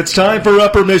It's time for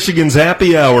Upper Michigan's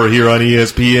Happy Hour here on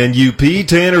ESPN UP.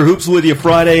 Tanner Hoops with you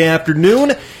Friday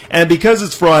afternoon. And because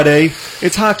it's Friday,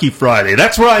 it's Hockey Friday.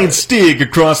 That's Ryan Stieg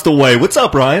across the way. What's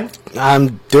up, Ryan?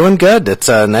 I'm doing good. It's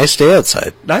a nice day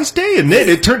outside. Nice day, isn't it?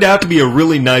 It turned out to be a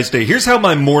really nice day. Here's how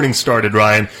my morning started,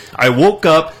 Ryan. I woke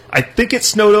up. I think it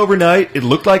snowed overnight. It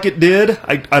looked like it did.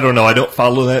 I don't know. I don't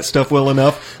follow that stuff well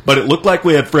enough. But it looked like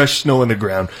we had fresh snow in the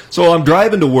ground. So I'm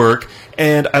driving to work,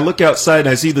 and I look outside, and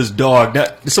I see this dog. Now,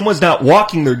 someone's not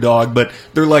walking their dog, but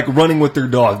they're like running with their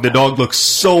dog. The dog looks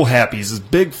so happy. He's this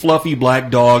big, fluffy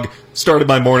black dog. Started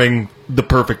my morning the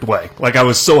perfect way. Like, I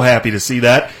was so happy to see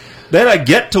that. Then I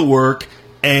get to work,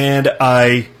 and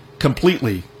I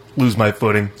completely lose my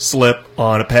footing, slip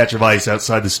on a patch of ice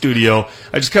outside the studio.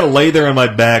 I just kind of lay there on my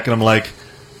back, and I'm like,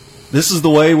 this is the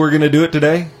way we're going to do it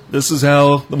today? This is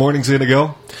how the morning's going to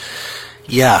go?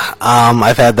 Yeah,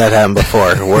 I've had that happen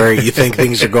before, where you think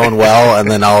things are going well, and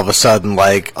then all of a sudden,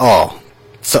 like,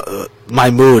 so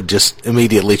my mood just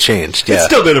immediately changed. Yeah. It's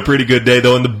still been a pretty good day,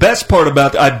 though, and the best part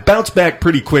about I bounced back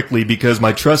pretty quickly because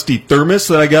my trusty thermos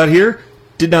that I got here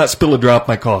did not spill a drop of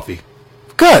my coffee.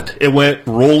 Good. It went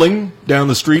rolling down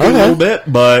the street a little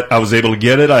bit, but I was able to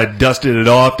get it. I dusted it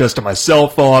off, dusted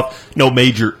myself off. No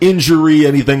major injury,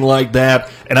 anything like that.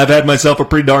 And I've had myself a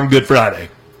pretty darn good Friday.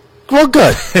 Well,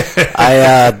 good.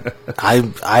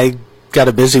 I got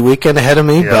a busy weekend ahead of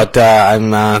me, but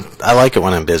I like it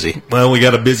when I'm busy. Well, we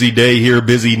got a busy day here,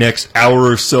 busy next hour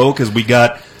or so, because we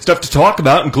got stuff to talk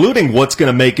about, including what's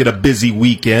going to make it a busy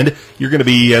weekend. You're going to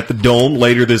be at the Dome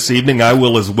later this evening. I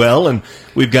will as well. And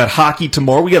we've got hockey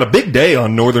tomorrow. We got a big day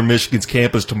on Northern Michigan's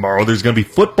campus tomorrow. There's going to be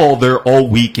football there all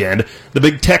weekend. The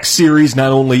Big Tech Series,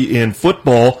 not only in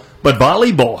football, but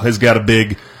volleyball has got a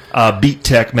big Beat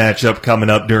Tech matchup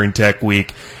coming up during Tech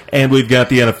Week. And we've got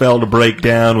the NFL to break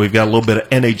down. We've got a little bit of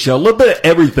NHL, a little bit of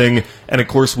everything. And, of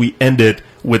course, we end it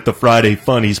with the Friday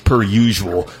funnies per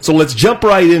usual. So let's jump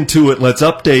right into it. Let's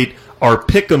update our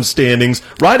pick'em standings.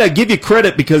 Ryan, I give you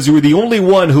credit because you were the only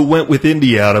one who went with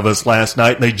Indy out of us last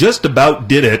night, and they just about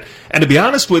did it. And to be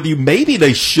honest with you, maybe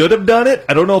they should have done it.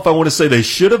 I don't know if I want to say they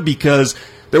should have because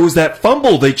there was that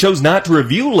fumble they chose not to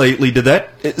review lately. Did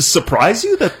that surprise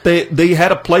you that they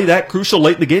had a play that crucial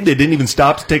late in the game? They didn't even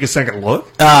stop to take a second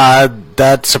look?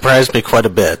 That surprised me quite a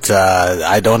bit.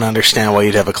 I don't understand why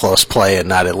you'd have a close play and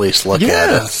not at least look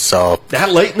at it. So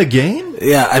that late in the game?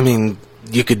 Yeah, I mean,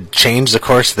 you could change the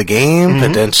course of the game,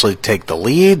 potentially take the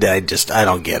lead. I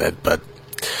don't get it, but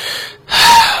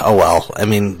oh well. I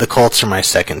mean, the Colts are my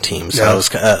second team, so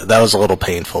that was a little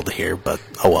painful to hear, but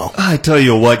oh well. I tell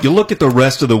you what, you look at the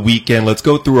rest of the weekend. Let's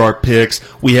go through our picks.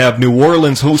 We have New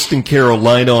Orleans hosting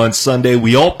Carolina on Sunday.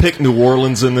 We all picked New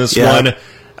Orleans in this one.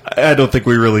 I don't think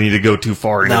we really need to go too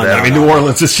far into that. New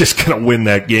Orleans is just going to win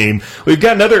that game. We've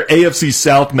got another AFC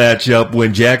South matchup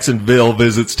when Jacksonville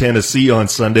visits Tennessee on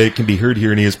Sunday. It can be heard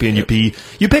here in ESPN UP.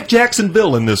 You picked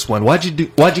Jacksonville in this one. Why'd you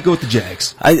go with the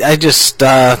Jags?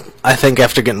 I think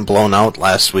after getting blown out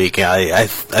last week, I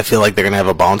feel like they're going to have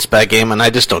a bounce back game, and I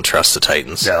just don't trust the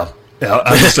Titans. Yeah,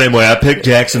 I'm the same way. I picked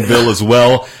Jacksonville as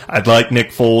well. I'd like Nick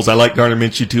Foles. I like Gardner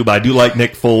Minshew too, but I do like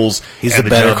Nick Foles. He's a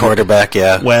better quarterback,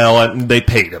 yeah. Well, they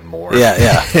paid him more.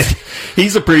 Yeah.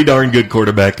 He's a pretty darn good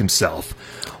quarterback himself.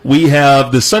 We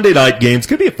have the Sunday night game. It's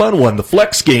going to be a fun one. The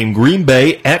flex game, Green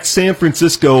Bay at San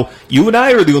Francisco. You and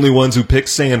I are the only ones who picked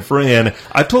San Fran.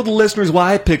 I've told the listeners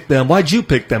why I picked them. Why'd you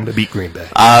pick them to beat Green Bay?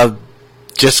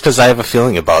 Just because I have a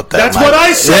feeling about that. That's what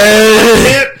I said. I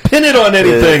can't pin it on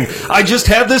anything. I just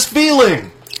have this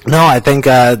feeling. No, I think,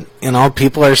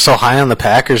 people are so high on the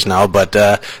Packers now, but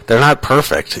they're not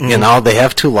perfect. They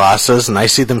have 2 losses, and I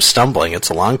see them stumbling. It's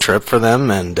a long trip for them,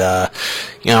 and,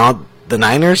 the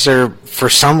Niners are, for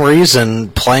some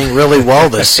reason, playing really well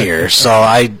this year. So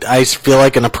I feel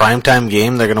like in a primetime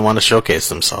game, they're going to want to showcase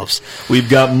themselves. We've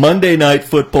got Monday Night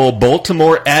Football,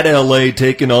 Baltimore at L.A.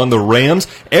 taking on the Rams.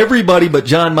 Everybody but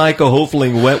John Michael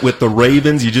Hoefling went with the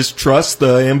Ravens. You just trust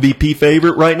the MVP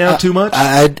favorite right now too much?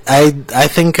 I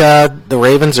think the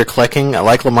Ravens are clicking. I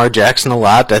like Lamar Jackson a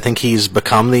lot. I think he's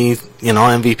become the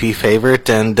MVP favorite,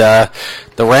 and the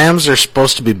Rams are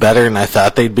supposed to be better than I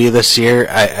thought they'd be this year.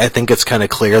 I think it's kind of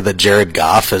clear that Jared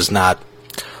Goff is not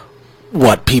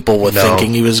what people were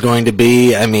thinking he was going to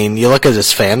be. I mean, you look at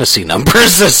his fantasy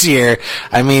numbers this year.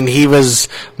 I mean, he was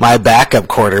my backup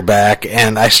quarterback,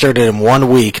 and I started him 1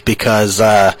 week because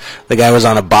the guy was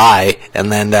on a bye,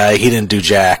 and then he didn't do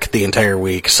jack the entire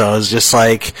week. So it was just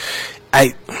like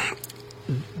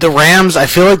the Rams, I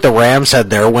feel like the Rams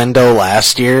had their window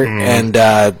last year, and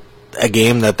a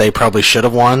game that they probably should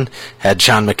have won had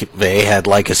Sean McVay had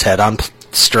his head on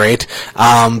straight.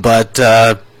 But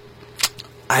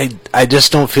I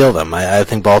just don't feel them. I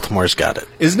think Baltimore's got it.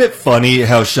 Isn't it funny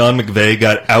how Sean McVay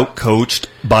got outcoached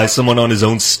by someone on his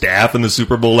own staff in the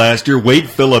Super Bowl last year? Wade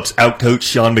Phillips outcoached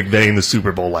Sean McVay in the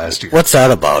Super Bowl last year. What's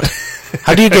that about?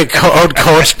 How do you get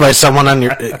coached by someone on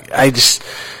your...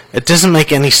 It doesn't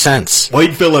make any sense.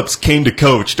 Wade Phillips came to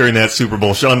coach during that Super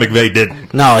Bowl. Sean McVay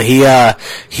didn't. No,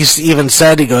 he's even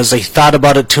said, he goes, he thought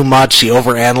about it too much, he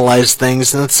overanalyzed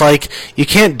things, and it's like, you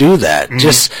can't do that. Mm-hmm.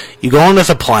 Just, you go in with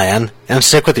a plan, and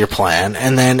stick with your plan,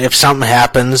 and then if something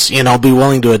happens, be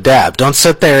willing to adapt. Don't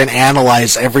sit there and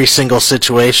analyze every single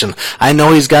situation. I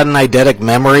know he's got an eidetic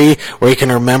memory where he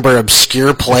can remember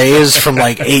obscure plays from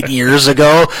 8 years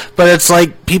ago, but it's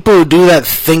like, people who do that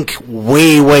think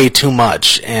way, way too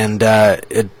much, and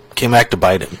it came back to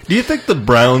bite him. Do you think the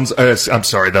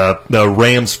the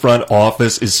Rams front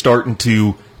office is starting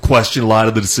to question a lot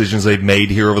of the decisions they've made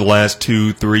here over the last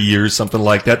 2-3 years, something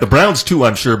like that? The Browns too,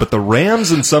 I'm sure, but the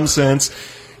Rams in some sense,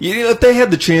 if they had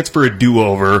the chance for a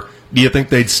do-over, do you think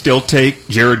they'd still take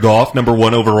Jared Goff, number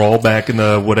 1 overall, back in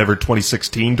the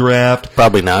 2016 draft?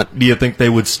 Probably not. Do you think they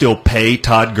would still pay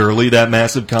Todd Gurley that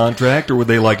massive contract, or would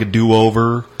they like a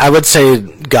do-over? I would say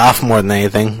Goff more than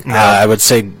anything. No. I would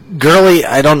say Gurley,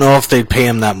 I don't know if they'd pay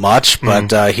him that much,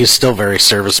 but he's still very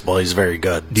serviceable. He's very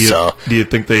good. Do you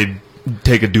think they'd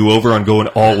take a do-over on going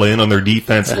all in on their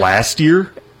defense last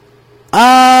year?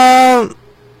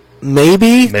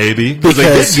 Maybe. Because they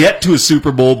did get to a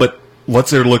Super Bowl, but what's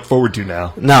there to look forward to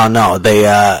now? No. They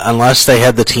unless they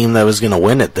had the team that was going to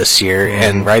win it this year,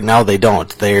 and right now they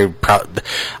don't.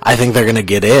 I think they're going to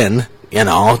get in,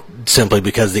 simply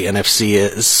because the NFC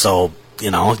is so.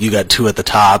 You got 2 at the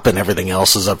top, and everything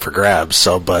else is up for grabs.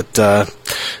 So, but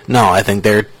no, I think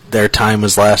their time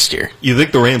was last year. You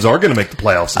think the Rams are going to make the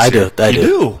playoffs this year? I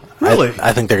do. Really?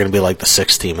 I think they're going to be like the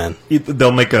 6th team in.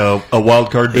 They'll make a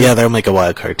wild card team? Yeah, they'll make a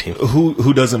wild card team.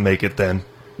 Who doesn't make it then?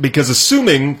 Because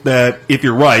assuming that if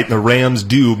you're right, the Rams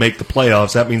do make the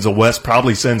playoffs, that means the West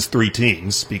probably sends 3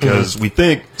 teams, because we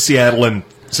think Seattle and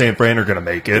San Fran are going to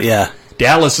make it. Yeah.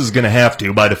 Dallas is going to have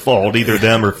to, by default, either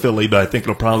them or Philly, but I think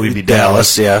it'll probably be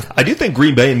Dallas. Yeah. I do think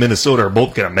Green Bay and Minnesota are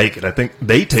both going to make it. I think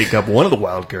they take up one of the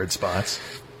wild card spots.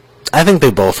 I think they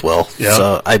both will. Yeah.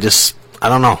 So I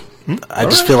don't know. I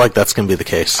just feel like that's going to be the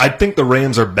case. I think the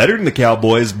Rams are better than the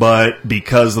Cowboys, but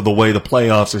because of the way the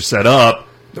playoffs are set up,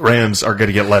 the Rams are going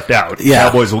to get left out. Yeah.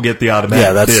 Cowboys will get the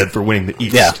automatic bid for winning the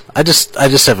East. Yeah, I just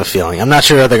have a feeling. I'm not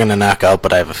sure how they're going to knock out,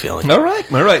 but I have a feeling. All right.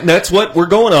 And that's what we're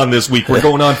going on this week. We're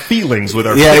going on feelings with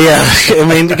our Yeah.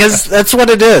 Because that's what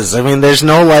it is. There's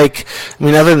no other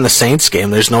than the Saints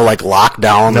game, there's no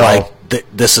lockdown. No.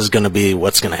 This is going to be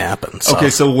what's going to happen. So. Okay,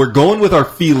 so we're going with our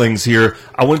feelings here.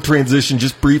 I want to transition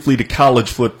just briefly to college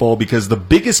football, because the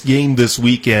biggest game this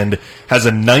weekend has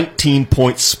a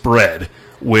 19-point spread,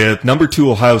 with number 2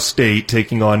 Ohio State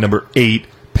taking on number 8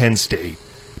 Penn State.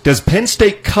 Does Penn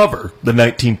State cover the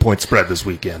 19-point spread this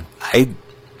weekend? I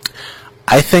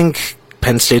think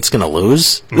Penn State's going to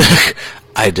lose.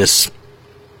 I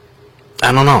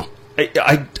don't know.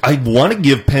 I want to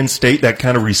give Penn State that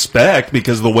kind of respect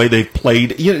because of the way they've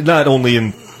played, not only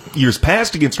in years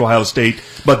past against Ohio State,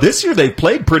 but this year they've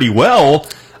played pretty well.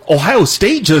 Ohio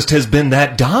State just has been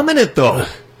that dominant, though.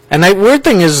 And the weird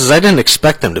thing is I didn't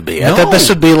expect them to be. I thought this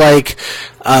would be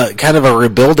kind of a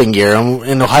rebuilding year.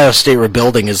 And Ohio State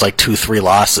rebuilding is 2-3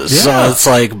 losses. Yeah.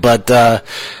 So it's but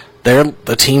they're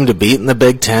the team to beat in the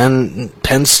Big Ten.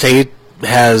 Penn State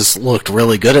has looked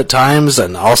really good at times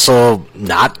and also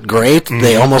not great. Mm-hmm.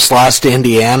 They almost lost to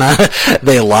Indiana.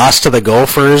 They lost to the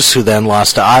Gophers, who then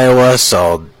lost to Iowa.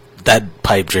 So that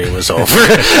pipe dream was over.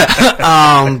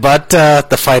 But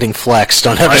the Fighting Flex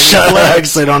don't have a shot.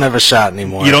 They don't have a shot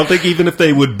anymore. You don't think even if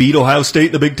they would beat Ohio State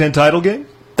in the Big Ten title game?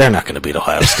 They're not going to beat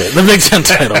Ohio State in the Big Ten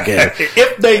title game.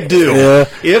 If they do,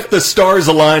 if the stars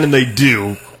align and they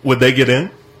do, would they get in?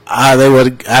 They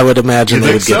would. I would imagine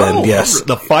they would get in. Yes,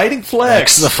 the Fighting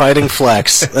Flex. The Fighting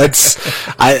Flex. That's.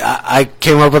 I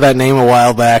came up with that name a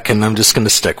while back, and I'm just going to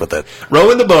stick with it.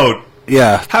 Rowing the boat.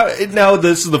 Yeah. Now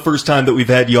this is the first time that we've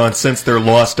had you on since their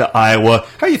loss to Iowa.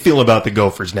 How are you feeling about the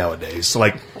Gophers nowadays?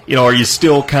 Are you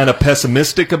still kind of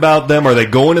pessimistic about them? Are they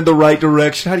going in the right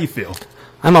direction? How do you feel?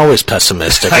 I'm always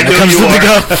pessimistic when it comes to the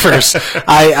Gophers.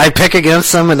 I pick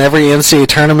against them in every NCAA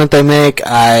tournament they make.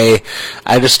 I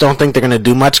just don't think they're going to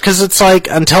do much because it's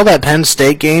until that Penn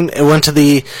State game, it went to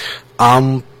the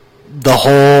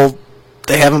whole.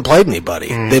 They haven't played anybody.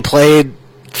 They played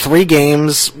 3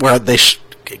 games where they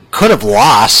could have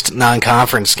lost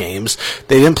non-conference games.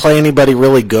 They didn't play anybody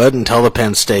really good until the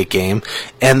Penn State game,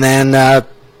 and then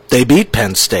they beat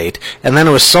Penn State. And then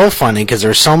it was so funny because there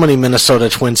were so many Minnesota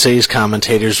Twin Cities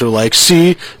commentators who were like,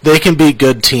 see, they can beat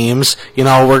good teams.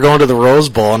 We're going to the Rose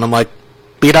Bowl. And I'm like,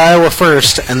 beat Iowa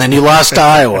first, and then you lost to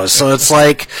Iowa. So it's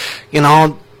like,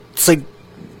 it's like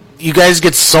you guys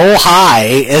get so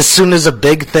high as soon as a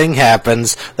big thing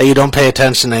happens that you don't pay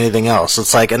attention to anything else.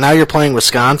 It's like, and now you're playing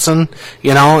Wisconsin,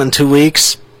 in 2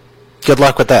 weeks. Good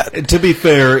luck with that. To be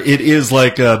fair, it is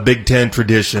like a Big Ten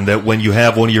tradition that when you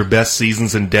have one of your best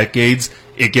seasons in decades,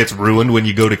 it gets ruined when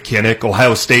you go to Kinnick.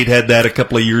 Ohio State had that a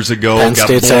couple of years ago. Penn got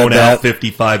State's blown had out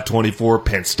 55-24.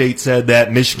 Penn State's had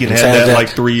that. Michigan had that like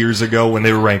 3 years ago when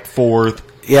they were ranked 4th.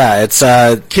 Yeah, it's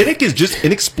Kinnick is just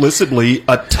inexplicably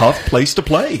a tough place to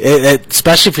play.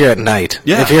 Especially if you're at night.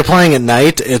 Yeah. If you're playing at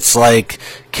night, it's like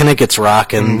Kinnick gets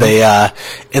rocking.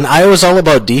 Mm-hmm. And Iowa's all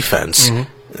about defense.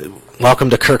 Mm-hmm. Welcome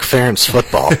to Kirk Ferentz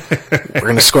football. We're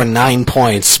going to score 9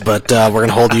 points, but we're going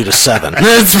to hold you to 7.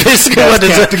 That's basically what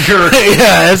it's Captain Kirk.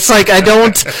 Yeah, it's like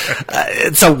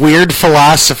it's a weird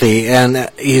philosophy, and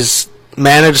he's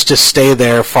managed to stay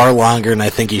there far longer than I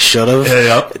think he should have.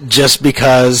 Yep. Just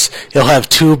because he'll have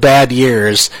 2 bad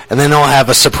years, and then he'll have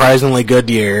a surprisingly good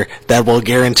year that will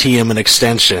guarantee him an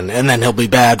extension, and then he'll be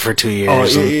bad for 2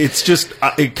 years. It's just,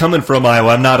 coming from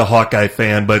Iowa, I'm not a Hawkeye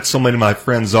fan, but so many of my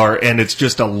friends are, and it's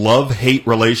just a love-hate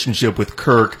relationship with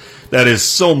Kirk that is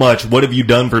so much, what have you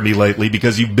done for me lately?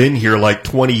 Because you've been here like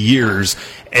 20 years,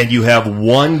 and you have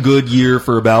one good year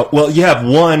for you have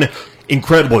one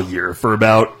incredible year for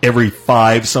about every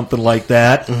 5, something like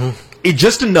that. Mm-hmm.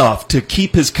 Just enough to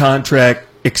keep his contract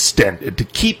extended, to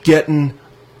keep getting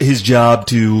his job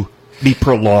to be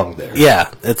prolonged there.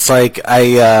 Yeah, it's like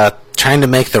trying to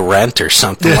make the rent or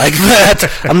something like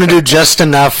that. I'm going to do just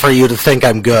enough for you to think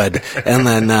I'm good. And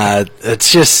then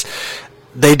it's just,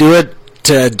 they do it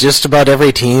to just about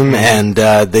every team, and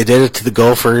they did it to the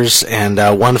Gophers, and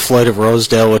won Floyd of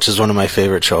Rosedale, which is one of my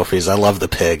favorite trophies. I love the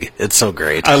pig. It's so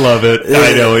great. I love it.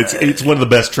 I know. It's one of the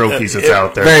best trophies that's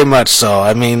out there. Very much so.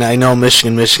 I mean, I know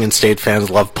Michigan State fans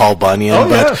love Paul Bunyan,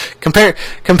 but compare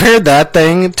that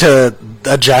thing to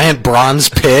a giant bronze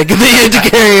pig they had to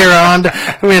carry around.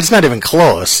 I mean, it's not even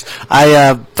close.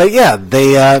 But yeah,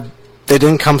 they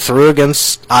didn't come through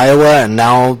against Iowa, and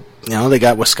now they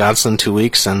got Wisconsin in 2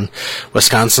 weeks, and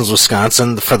Wisconsin's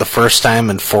Wisconsin for the first time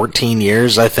in 14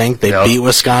 years, I think. They beat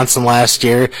Wisconsin last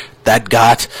year. That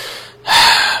got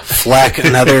Fleck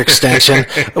another extension.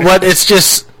 But it's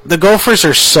just, the Gophers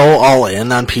are so all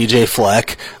in on PJ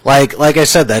Fleck. Like I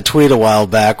said, that tweet a while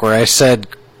back where I said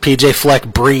PJ Fleck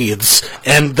breathes,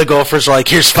 and the Gophers are like,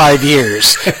 here's 5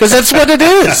 years. Because that's what it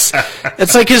is.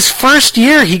 It's like his first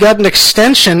year, he got an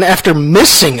extension after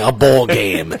missing a bowl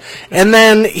game. And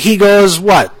then he goes,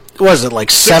 what was it, like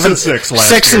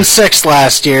 6-6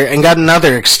 last year, and got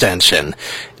another extension.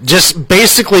 Just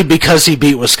basically because he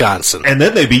beat Wisconsin. And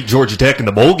then they beat Georgia Tech in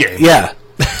the bowl game. Yeah.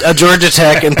 Georgia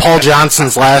Tech and Paul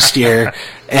Johnson's last year,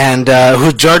 and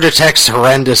Georgia Tech's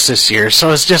horrendous this year.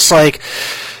 So it's just like,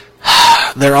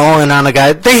 they're all in on a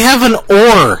guy. They have an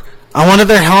oar on one of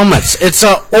their helmets. It's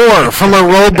a oar from a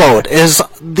rowboat is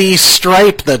the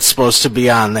stripe that's supposed to be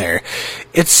on there.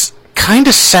 It's kind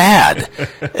of sad.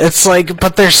 It's like,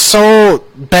 but they're so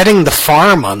betting the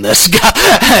farm on this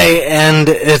guy, and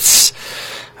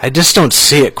I just don't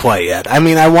see it quite yet. I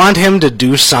mean, I want him to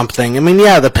do something. I mean,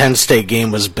 yeah, the Penn State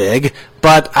game was big,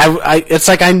 but it's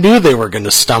like I knew they were going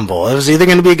to stumble. It was either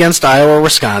going to be against Iowa or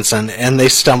Wisconsin, and they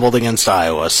stumbled against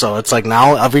Iowa. So it's like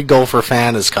now every Gopher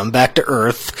fan has come back to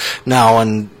earth now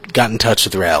and got in touch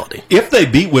with reality. If they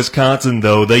beat Wisconsin,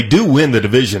 though, they do win the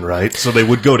division, right? So they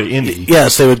would go to Indy.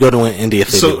 Yes, they would go to Indy if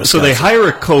they beat Wisconsin. So they hire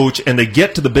a coach, and they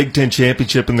get to the Big Ten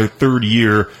championship in their 3rd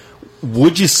year.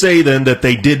 Would you say, then, that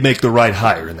they did make the right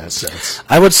hire in that sense?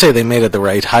 I would say they made it the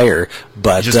right hire,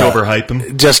 but just overhyped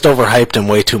him? Just overhyped him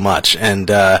way too much.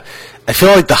 And I feel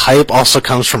like the hype also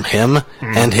comes from him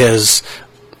and his,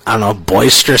 I don't know,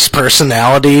 boisterous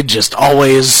personality, just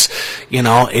always,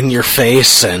 in your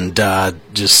face and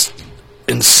just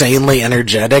insanely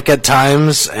energetic at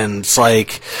times. And it's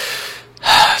like,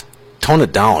 tone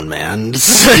it down, man.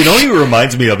 He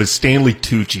reminds me of is Stanley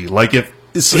Tucci. Like, if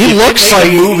he looks like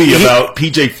a movie about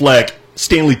PJ Fleck,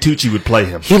 Stanley Tucci would play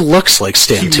him. He looks like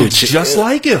Stan Tucci. Looks just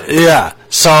like him. Yeah,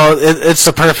 so it's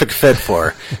the perfect fit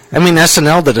for. I mean,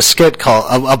 SNL did a skit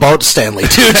about Stanley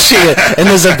Tucci and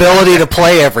his ability to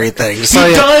play everything. So,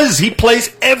 he does. He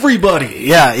plays everybody.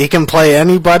 Yeah, he can play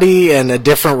anybody in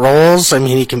different roles. I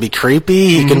mean, he can be creepy.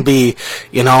 He can be,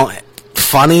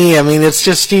 funny. I mean, it's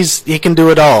just he can do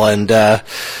it all. And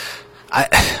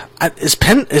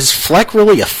is Fleck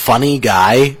really a funny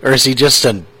guy, or is he just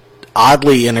an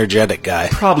oddly energetic guy?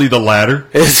 Probably the latter.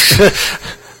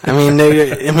 I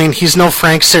mean, he's no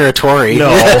Frank Serratori.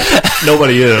 No,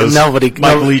 nobody is. Nobody.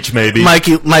 Mike Leach, maybe.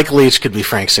 Mike Leach could be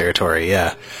Frank Serratori,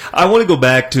 yeah. I want to go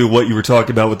back to what you were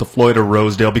talking about with the Floyd of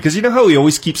Rosedale, because you know how we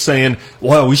always keep saying,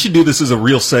 wow, we should do this as a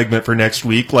real segment for next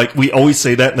week? Like, we always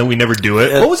say that, and then we never do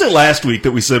it. What was it last week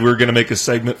that we said we were going to make a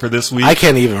segment for this week? I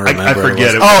can't even remember. I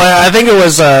forget it. I think it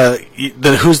was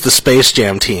Who's the Space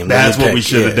Jam team? That's what we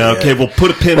should have done. Okay, we'll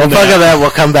put a pin on that. We'll look at that.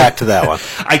 We'll come back to that one.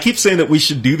 I keep saying that we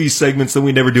should do these segments, then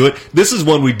we never do it. This is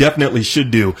one we definitely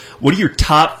should do. What are your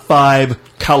top 5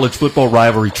 college football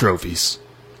rivalry trophies?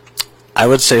 I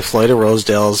would say Floyd of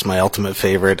Rosedale is my ultimate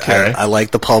favorite. Okay. I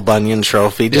like the Paul Bunyan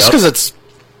Trophy just because it's...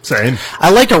 Same.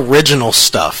 I like original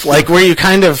stuff, like where you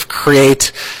kind of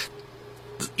create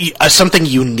something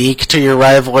unique to your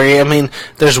rivalry. I mean,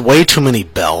 there's way too many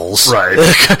bells. Right.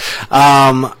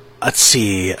 Let's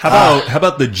see. How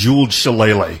about the jeweled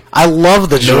shillelagh? I love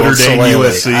the jeweled shillelagh. Notre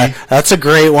Dame, USC. That's a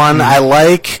great one. Mm-hmm. I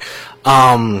like...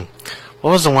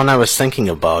 what was the one I was thinking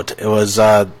about? It was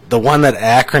the one that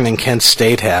Akron and Kent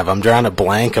State have. I'm drawing a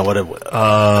blank on what it was.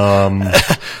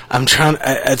 I'm trying...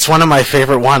 It's one of my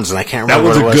favorite ones, and I can't remember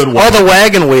what it was. That was a good one. Oh, the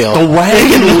wagon wheel. The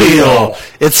wagon wheel.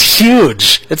 It's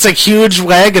huge. It's a huge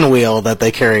wagon wheel that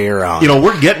they carry around. You know,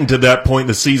 we're getting to that point in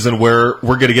the season where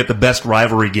we're going to get the best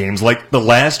rivalry games. Like, the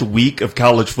last week of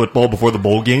college football before the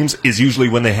bowl games is usually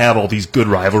when they have all these good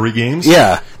rivalry games.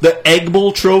 Yeah. The Egg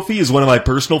Bowl trophy is one of my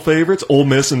personal favorites, Ole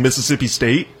Miss and Mississippi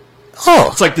State. Oh.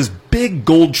 It's like this big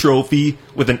gold trophy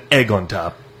with an egg on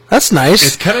top. That's nice.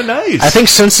 It's kind of nice. I think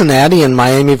Cincinnati and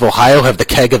Miami of Ohio have the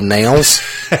keg of nails.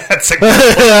 That's a good one.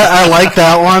 I like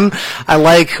that one. I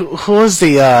like... Who was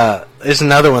the... there's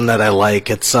another one that I like.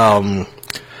 It's... there's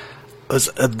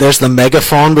the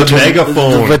megaphone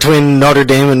between Notre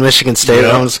Dame and Michigan State.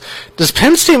 Yep. Does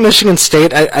Penn State, Michigan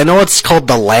State, I know it's called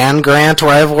the land grant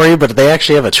rivalry, but they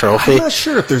actually have a trophy. I'm not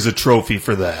sure if there's a trophy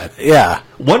for that. Yeah.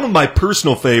 One of my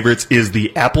personal favorites is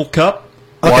the Apple Cup,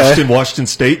 Okay. Washington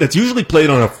State. That's usually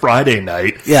played on a Friday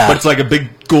night. Yeah. But it's like a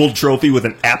big gold trophy with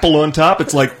an apple on top.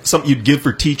 It's like something you'd give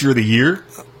for Teacher of the Year.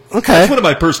 Okay. That's one of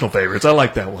my personal favorites. I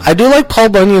like that one. I do like Paul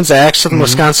Bunyan's axe in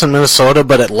Wisconsin, Minnesota,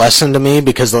 but it lessened to me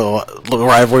because the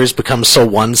rivalries become so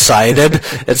one-sided.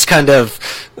 It's kind of,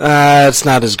 it's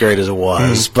not as great as it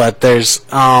was. But there's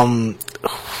Auburn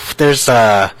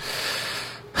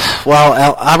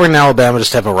and Alabama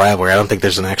just have a rivalry. I don't think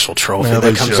there's an actual trophy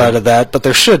that comes out of that, but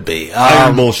there should be.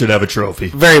 Iron Bowl should have a trophy.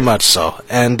 Very much so.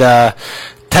 And,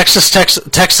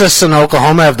 Texas and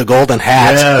Oklahoma have the golden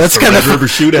hat. Yeah, that's kind of River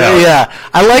Shootout. Yeah,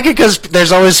 I like it because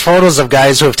there's always photos of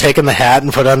guys who have taken the hat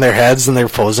and put it on their heads and they're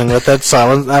posing with it.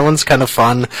 So that one's kind of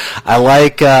fun. I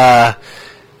like. I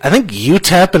think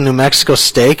UTEP and New Mexico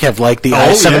State have like the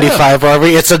I-75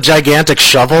 rivalry. It's a gigantic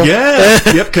shovel. Yeah,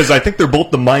 yep. Because I think they're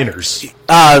both the Miners.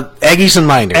 Aggies and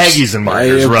Miners. Aggies and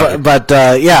Miners, right? But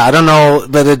yeah, I don't know.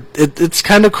 But it's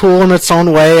kind of cool in its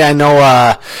own way. I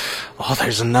know.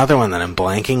 There's another one that I'm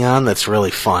blanking on that's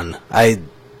really fun. I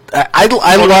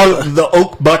love the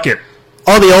Oak Bucket.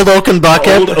 Oh, the old Oaken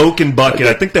Bucket. Old Oaken Bucket.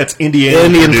 I think that's Indiana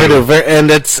Purdue.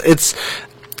 And it's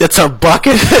a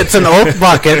bucket. It's an oak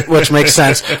bucket, which makes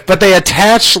sense. But they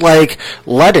attach like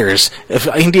letters. If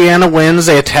Indiana wins,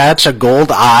 they attach a gold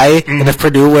I, and if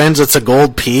Purdue wins, it's a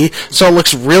gold P. So it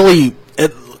looks really.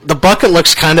 The bucket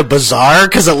looks kind of bizarre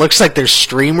because it looks like there's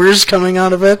streamers coming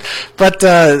out of it. But,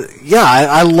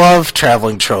 I love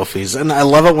traveling trophies, and I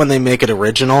love it when they make it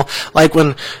original. Like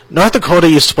when North Dakota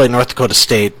used to play North Dakota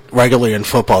State regularly in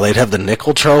football, they'd have the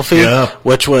nickel trophy,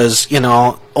 which was,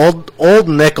 old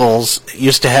nickels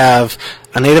used to have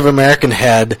a Native American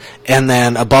head and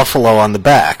then a buffalo on the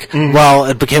back. Well,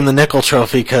 it became the nickel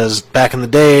trophy because back in the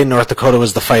day, North Dakota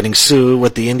was the Fighting Sioux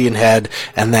with the Indian head,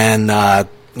 and then,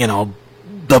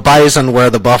 the bison wear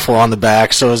the buffalo on the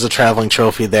back, so it was a traveling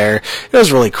trophy there. It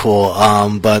was really cool,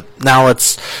 but now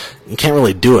you can't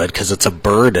really do it because it's a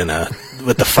bird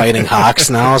with the Fighting Hawks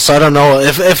now. So I don't know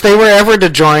if they were ever to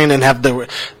join and have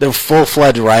the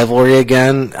full-fledged rivalry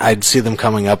again, I'd see them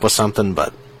coming up with something,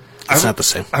 but it's not the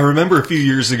same. I remember a few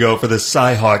years ago for the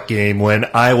Cy-Hawk game when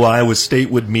Iowa State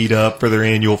would meet up for their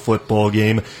annual football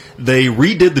game. They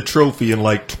redid the trophy in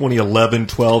like 2011,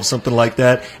 12, something like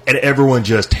that, and everyone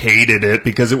just hated it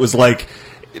because it was like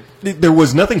there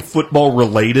was nothing football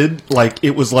related. Like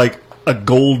it was like a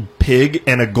gold pig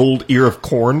and a gold ear of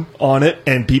corn on it,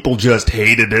 and people just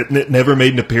hated it, and it never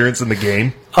made an appearance in the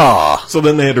game. Oh, so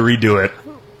then they had to redo it.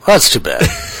 Well, that's too bad.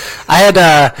 I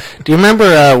had, do you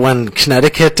remember when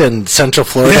Connecticut and Central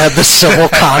Florida had the civil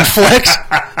conflict?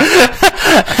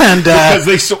 And because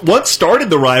they once started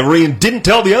the rivalry and didn't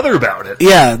tell the other about it.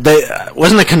 Yeah,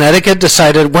 wasn't it Connecticut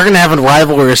decided we're going to have a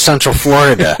rivalry with Central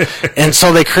Florida, and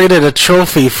so they created a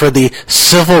trophy for the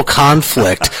civil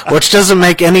conflict, which doesn't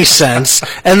make any sense.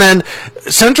 And then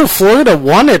Central Florida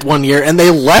won it one year, and they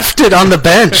left it on the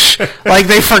bench. Like,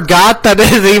 they forgot that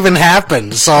it even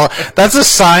happened. So that's a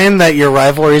sign that your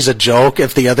rivalry is a joke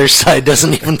if the other side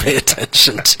doesn't even pay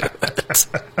attention to it.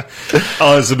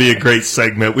 Oh, this will be a great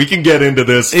segment. We can get into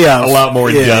this a lot more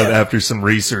in depth after some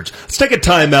research. Let's take a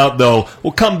time out, though.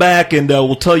 We'll come back, and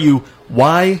we'll tell you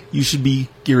why you should be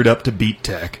geared up to beat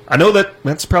Tech. I know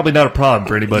that's probably not a problem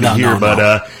for anybody here,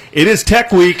 but it is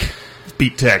Tech Week.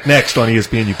 Beat Tech next on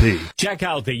ESPN UP. Check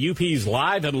out the UP's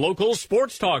live and local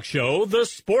sports talk show, The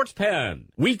Sports Pen.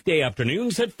 Weekday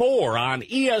afternoons at 4 on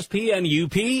ESPN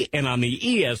UP and on the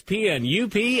ESPN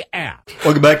UP app.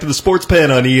 Welcome back to the Sports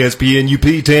Pen on ESPN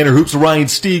UP. Tanner Hoops, Ryan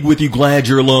Stieg with you. Glad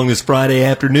you're along this Friday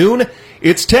afternoon.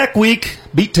 It's Tech Week.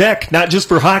 Beat Tech, not just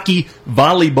for hockey,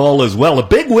 volleyball as well. A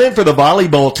big win for the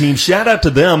volleyball team. Shout out to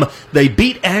them. They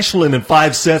beat Ashland in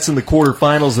 5 sets in the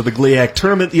quarterfinals of the GLIAC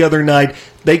tournament the other night.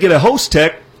 They get a host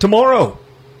Tech tomorrow.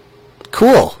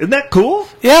 Cool. Isn't that cool?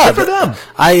 Yeah. Good for them.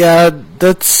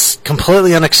 That's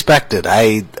completely unexpected.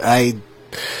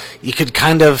 You could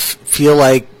kind of feel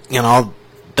like,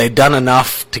 they'd done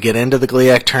enough to get into the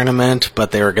GLIAC tournament,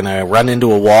 but they were going to run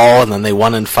into a wall, and then they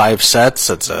won in 5 sets.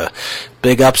 It's a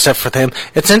big upset for them.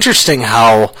 It's interesting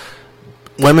how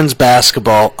women's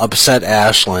basketball upset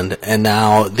Ashland, and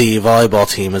now the volleyball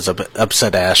team is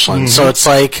upset Ashland. Mm-hmm. So it's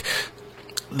like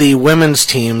the women's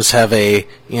teams have a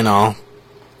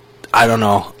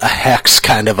hex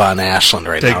kind of on Ashland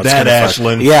right now. Take that,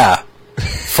 Ashland. Yeah.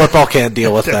 Football can't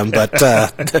deal with them, but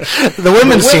the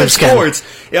women's teams can. Sports,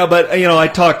 yeah, but I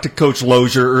talked to Coach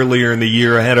Lozier earlier in the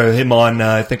year. I had him on,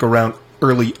 I think, around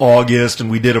early August, and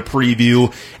we did a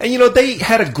preview. And, they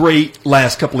had a great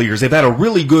last couple of years. They've had a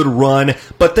really good run,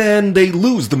 but then they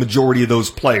lose the majority of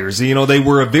those players. They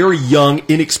were a very young,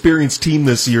 inexperienced team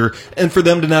this year, and for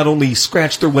them to not only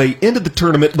scratch their way into the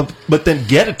tournament, but then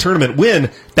get a tournament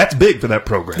win, that's big for that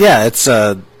program. Yeah, it's,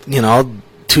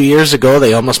 2 years ago,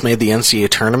 they almost made the NCAA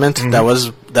tournament. Mm-hmm.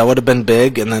 That would have been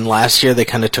big. And then last year, they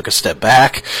kind of took a step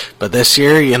back. But this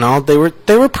year, they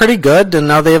were pretty good, and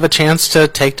now they have a chance to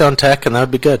take down Tech, and that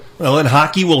would be good. Well, in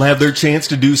hockey, will have their chance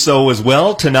to do so as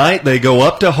well. Tonight, they go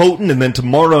up to Houghton, and then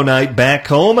tomorrow night back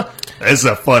home. This is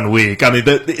a fun week. I mean,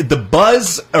 the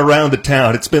buzz around the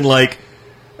town. It's been like,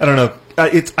 I don't know.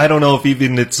 I don't know if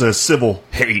even it's a civil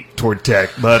hate toward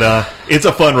Tech, but it's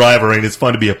a fun rivalry, and it's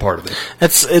fun to be a part of it.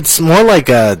 It's more like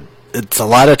it's a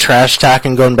lot of trash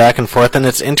talking going back and forth, and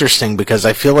it's interesting because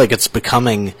I feel like it's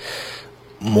becoming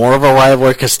more of a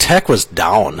rivalry because Tech was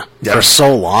down for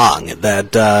so long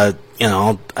that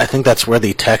I think that's where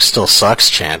the Tech still sucks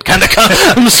chant kind of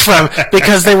comes from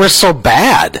because they were so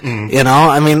bad.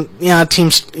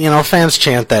 Teams, fans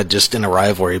chant that just in a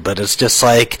rivalry, but it's just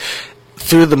like,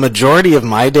 through the majority of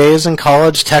my days in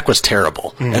college, Tech was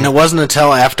terrible. Mm-hmm. And it wasn't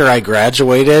until after I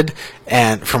graduated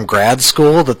and from grad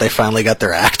school that they finally got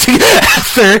their act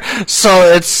together.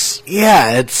 So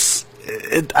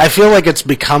I feel like it's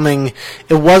becoming,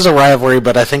 it was a rivalry,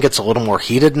 but I think it's a little more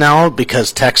heated now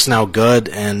because Tech's now good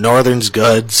and Northern's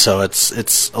good, so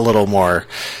it's a little more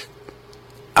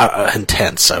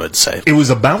intense, I would say. It was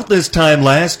about this time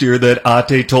last year that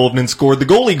Ate Tolvanen scored the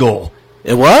goalie goal.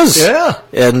 It was. Yeah.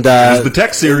 And it was the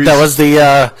Tech series. That was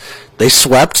they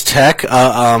swept Tech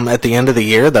at the end of the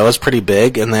year. That was pretty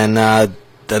big. And then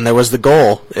there was the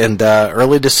goal in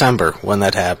early December when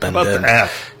that happened. How about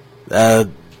that?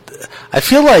 I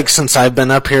feel like since I've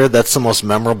been up here, that's the most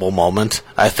memorable moment,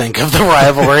 I think, of the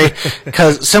rivalry.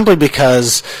 Simply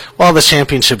because, the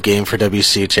championship game for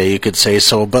WCHA, you could say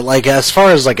so. But as far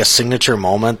as a signature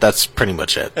moment, that's pretty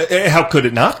much it. How could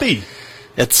it not be?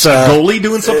 It's a goalie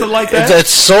doing something like that. It's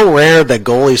so rare that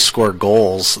goalies score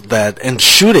goals and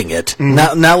shooting it.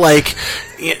 Mm-hmm. Not like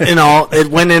it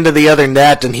went into the other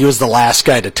net and he was the last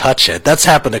guy to touch it. That's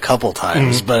happened a couple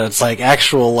times, mm-hmm. but it's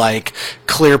actual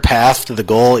clear path to the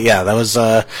goal. Yeah, that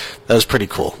was pretty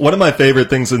cool. One of my favorite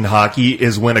things in hockey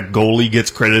is when a goalie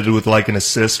gets credited with an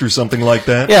assist or something like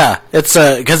that. Yeah, it's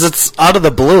because it's out of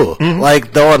the blue.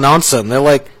 Mm-hmm. They'll announce it and they're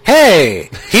like,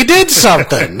 "Hey, he did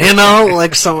something,"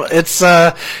 so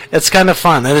it's kind of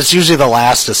fun, and it's usually the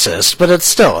last assist, but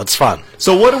it's fun.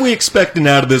 So what are we expecting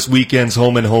out of this weekend's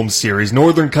home-and-home series?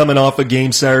 Northern coming off a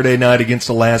game Saturday night against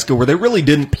Alaska where they really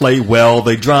didn't play well.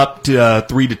 They dropped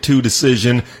 3-2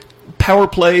 decision. Power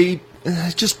play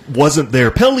just wasn't there.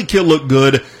 Penalty kill looked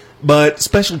good, but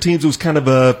special teams was kind of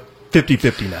a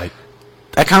 50-50 night.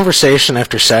 that conversation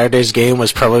after Saturday's game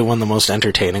was probably one of the most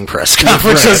entertaining press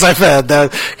conferences I've had,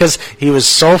 because he was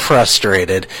so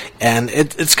frustrated, and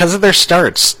it's because of their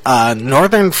starts.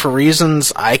 Northern, for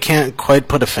reasons I can't quite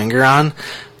put a finger on.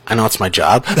 I know it's my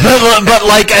job, but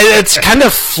like it's kind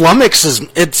of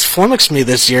flummoxed me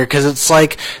this year, because it's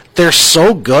like they're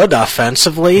so good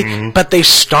offensively, but they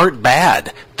start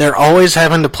bad. They're always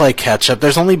having to play catch up.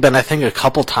 There's only been, I think, a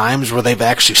couple times where they've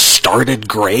actually started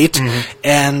great,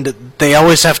 and they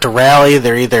always have to rally.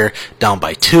 They're either down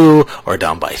by 2 or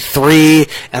down by 3,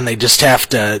 and they just have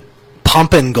to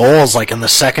pump in goals like in the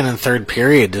second and third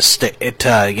period to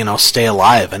stay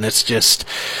alive, and it's just.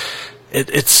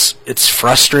 It's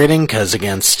frustrating, because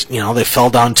against, they fell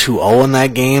down 2-0 in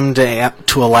that game to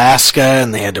Alaska,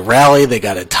 and they had to rally. They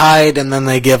got it tied, and then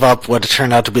they give up what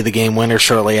turned out to be the game winner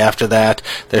shortly after that.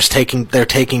 They're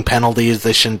taking penalties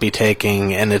they shouldn't be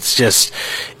taking, and it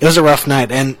was a rough night.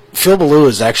 And Phil Ballou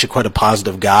is actually quite a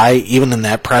positive guy. Even in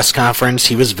that press conference,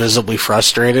 he was visibly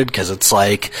frustrated, because it's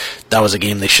like that was a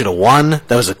game they should have won.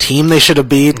 That was a team they should have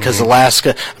beat, because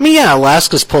Alaska.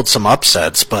 Alaska's pulled some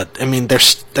upsets, but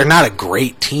they're not a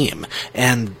great team.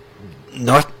 And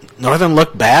Northern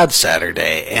looked bad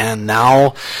Saturday, and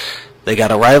now they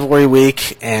got a rivalry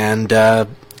week and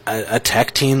a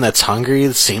Tech team that's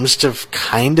hungry. Seems to have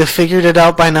kind of figured it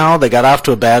out by now. They got off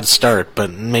to a bad start,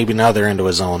 but maybe now they're into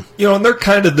a zone. And they're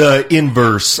kind of the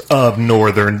inverse of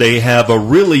Northern. They have a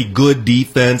really good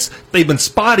defense. They've been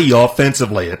spotty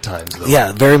offensively at times, though.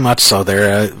 Yeah, very much so.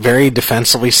 They're a very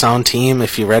defensively sound team.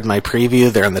 If you read my preview,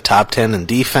 they're in the top 10 in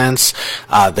defense.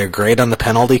 They're great on the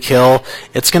penalty kill.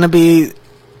 It's going to be,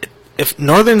 if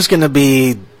Northern's going to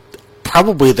be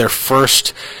probably their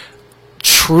first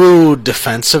true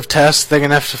defensive test they're going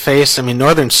to have to face.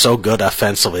 Northern's so good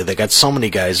offensively. They got so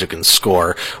many guys who can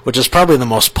score, which is probably the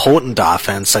most potent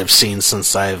offense I've seen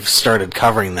since I've started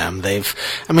covering them. The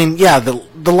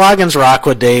Loggins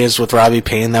Rockwood days with Robbie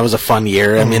Payne, that was a fun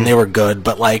year. They were good,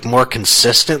 but like more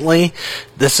consistently,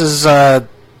 this is a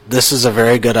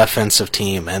very good offensive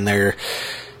team, and they're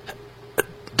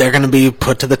going to be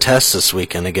put to the test this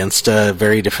weekend against a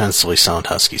very defensively sound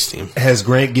Huskies team. Has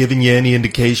Grant given you any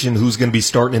indication who's going to be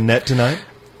starting in net tonight?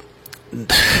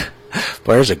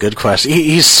 Boy, there's a good question.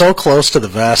 He's so close to the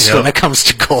vest when it comes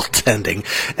to goaltending.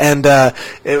 And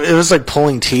it was like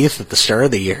pulling teeth at the start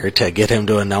of the year to get him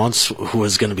to announce who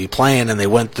was going to be playing. And they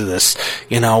went through this,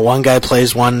 one guy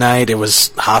plays one night. It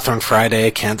was Hawthorne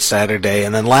Friday, Kent Saturday.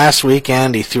 And then last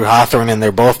weekend, he threw Hawthorne in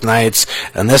there both nights.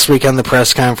 And this weekend, the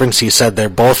press conference, he said they're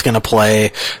both going to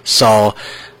play. So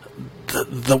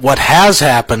what has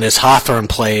happened is Hawthorne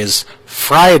plays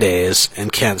Fridays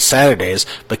and Kent Saturdays,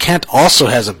 but Kent also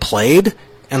hasn't played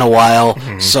in a while,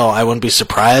 so I wouldn't be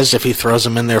surprised if he throws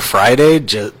him in there Friday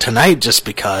tonight, just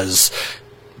because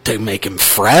to make him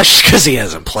fresh, because he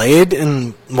hasn't played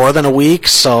in more than a week.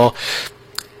 So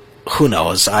who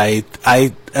knows? I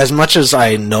as much as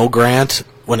I know Grant,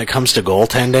 when it comes to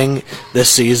goaltending this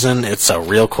season, it's a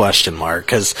real question mark,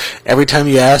 because every time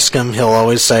you ask him, he'll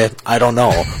always say, I don't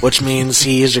know, which means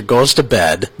he either goes to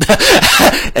bed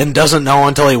and doesn't know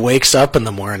until he wakes up in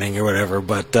the morning or whatever.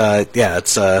 But,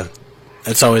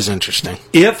 it's always interesting.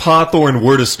 If Hawthorne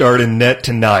were to start in net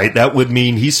tonight, that would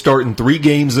mean he's starting 3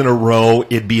 games in a row.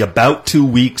 It'd be about 2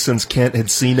 weeks since Kent had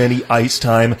seen any ice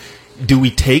time. Do we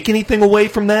take anything away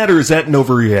from that, or is that an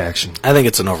overreaction? I think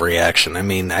it's an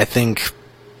overreaction. I think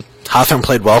Hawthorne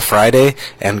played well Friday,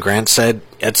 and Grant said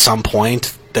at some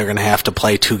point they're going to have to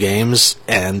play 2 games,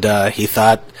 and he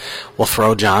thought, we'll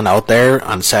throw John out there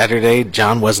on Saturday.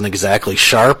 John wasn't exactly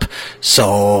sharp,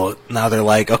 so now they're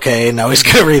like, okay, now he's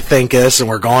going to rethink this, and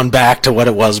we're going back to what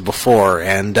it was before.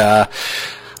 And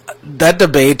that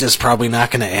debate is probably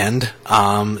not going to end.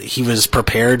 He was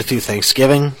prepared through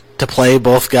Thanksgiving to play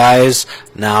both guys.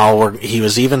 Now he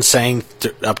was even saying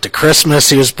up to Christmas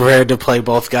he was prepared to play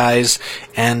both guys,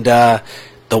 and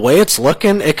the way it's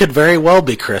looking, it could very well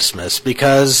be Christmas,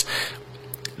 because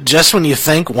just when you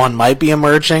think one might be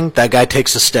emerging, that guy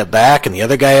takes a step back and the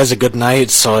other guy has a good night.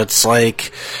 So it's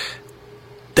like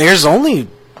there's only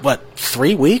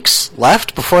 3 weeks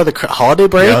left before the holiday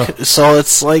break. So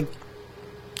it's like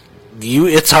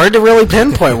it's hard to really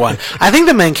pinpoint one. I think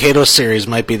the Mankato series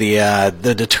might be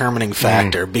the determining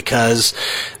factor, because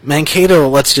Mankato,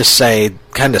 let's just say,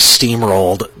 kind of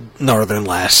steamrolled Northern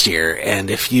last year,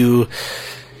 and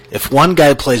if one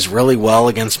guy plays really well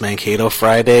against Mankato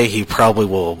Friday, he probably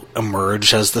will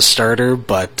emerge as the starter.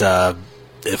 But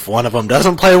if one of them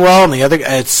doesn't play well and the other,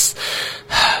 this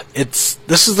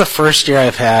is the first year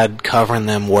I've had covering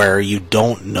them where you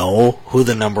don't know who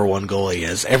the number one goalie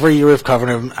is. Every year I've covered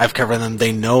them,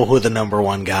 they know who the number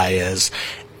one guy is.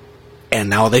 and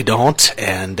now they don't,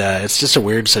 and it's just a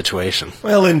weird situation.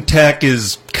 Well, and Tech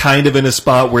is kind of in a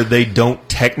spot where they don't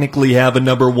technically have a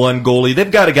number one goalie. They've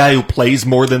got a guy who plays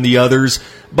more than the others,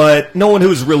 but no one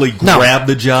who's really grabbed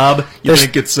the job. You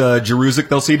think it's Jeruzik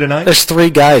they'll see tonight? There's 3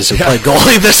 guys who play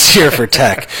goalie this year for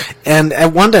Tech. And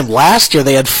at one time last year,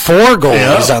 they had 4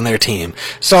 goalies on their team.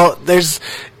 So there's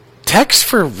Tech's,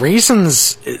 for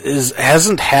reasons,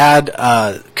 hasn't had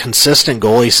a consistent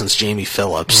goalie since Jamie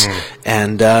Phillips.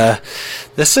 And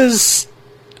this is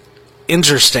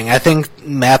interesting. I think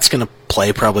Matt's going to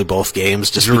play probably both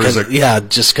games just because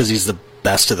he's the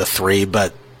best of the 3.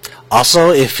 But also,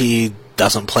 if he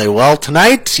doesn't play well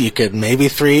tonight, you could maybe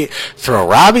throw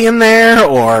Robbie in there,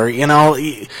 or,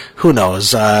 who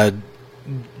knows.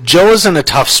 Joe's in a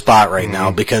tough spot right now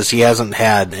because he hasn't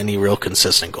had any real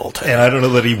consistent goaltending. And I don't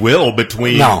know that he will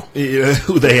between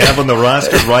who they have on the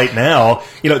roster right now.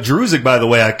 Jeruzik, by the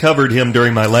way, I covered him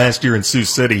during my last year in Sioux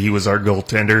City. He was our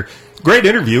goaltender. Great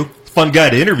interview. Fun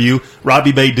guy to interview.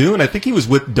 Robbie Baydoun, I think he was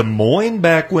with Des Moines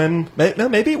back when,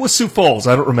 maybe it was Sioux Falls.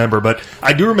 I don't remember, but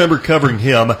I do remember covering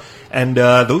him. And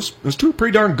those 2 are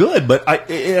pretty darn good. But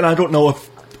I don't know if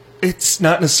it's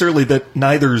not necessarily that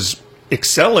neither's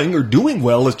excelling or doing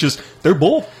well. It's just they're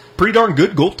both pretty darn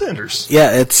good goaltenders.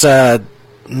 Yeah, it's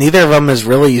neither of them has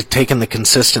really taken the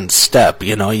consistent step.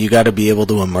 You got to be able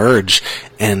to emerge,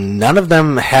 and none of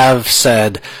them have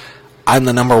said, I'm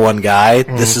the number one guy.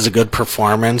 This is a good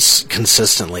performance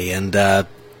consistently, and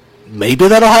maybe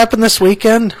that'll happen this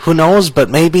weekend. Who knows? But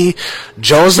maybe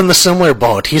Joe's in the similar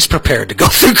boat. He's prepared to go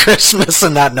through Christmas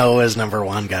and not know who his number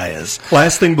one guy is.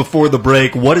 Last thing before the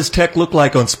break, what does Tech look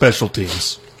like on special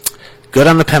teams? Good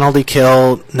on the penalty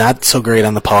kill, not so great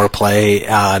on the power play.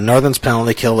 Northern's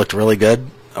penalty kill looked really good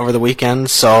over the weekend,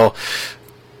 so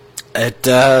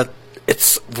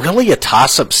it's really a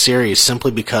toss-up series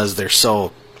simply because they're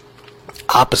so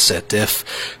opposite.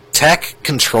 If Tech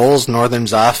controls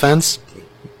Northern's offense,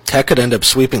 Tech could end up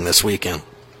sweeping this weekend.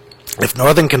 If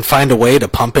Northern can find a way to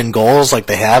pump in goals like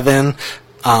they have in,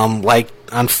 like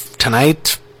on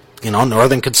tonight,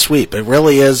 Northern could sweep. It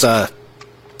really is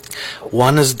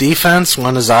one is defense,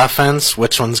 one is offense.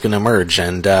 Which one's going to emerge?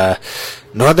 And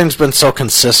Northern's been so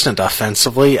consistent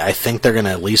offensively, I think they're going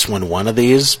to at least win one of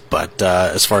these. But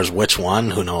as far as which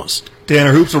one, who knows?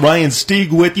 Tanner Hoops, Ryan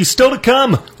Stieg with you. Still to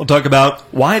come, we'll talk about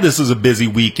why this is a busy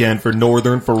weekend for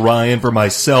Northern, for Ryan, for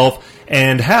myself,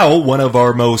 and how one of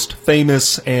our most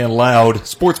famous and loud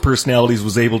sports personalities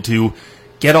was able to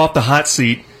get off the hot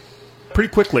seat pretty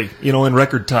quickly, in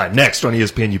record time. Next on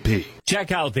ESPN UP.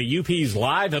 Check out the UP's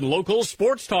live and local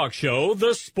sports talk show,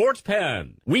 The Sports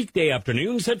Pen. Weekday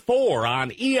afternoons at 4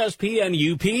 on ESPN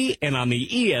UP and on the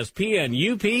ESPN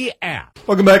UP app.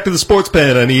 Welcome back to the Sports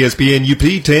Pen on ESPN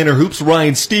UP. Tanner Hoops,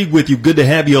 Ryan Stieg with you. Good to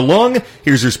have you along.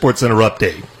 Here's your Sports Center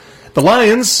update. The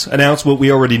Lions announced what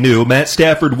we already knew. Matt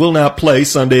Stafford will not play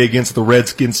Sunday against the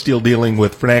Redskins, still dealing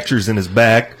with fractures in his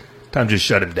back. Time to just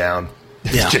shut him down.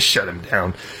 Yeah. Just shut him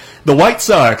down. The White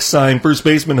Sox signed first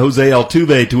baseman Jose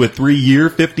Altuve to a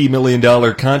 3-year, $50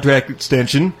 million contract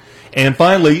extension. And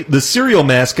finally, the cereal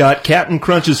mascot, Captain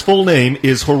Crunch's full name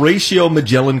is Horatio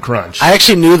Magellan Crunch. I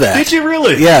actually knew that. Did you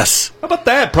really? Yes. How about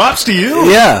that? Props to you.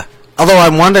 Yeah. Although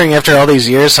I'm wondering after all these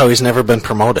years how he's never been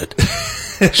promoted.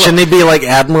 Shouldn't he be like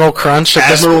Admiral Crunch?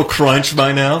 Admiral Crunch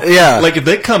by now? Yeah. Like if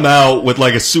they come out with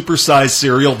like a supersized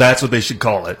cereal, that's what they should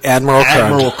call it.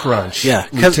 Admiral Crunch. Yeah.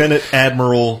 Lieutenant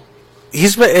Admiral.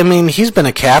 He's been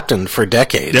a captain for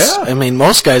decades. Yeah.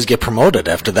 Most guys get promoted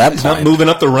after that He's point. not moving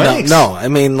up the ranks. No.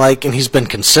 And he's been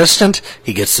consistent.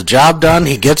 He gets the job done.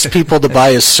 He gets people to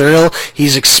buy his cereal.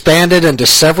 He's expanded into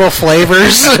several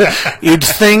flavors. You'd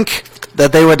think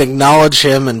that they would acknowledge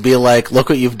him and be like, look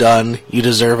what you've done. You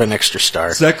deserve an extra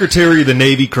star. Secretary of the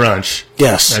Navy Crunch.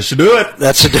 Yes. That should do it.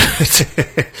 That should do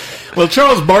it. Well,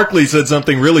 Charles Barkley said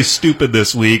something really stupid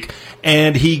this week,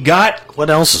 and he got... What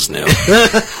else is new?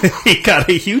 He got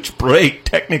a huge break,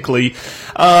 technically.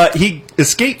 He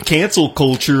escaped cancel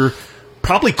culture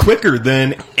probably quicker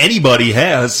than anybody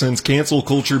has since cancel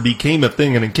culture became a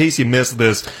thing. And in case you missed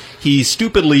this, he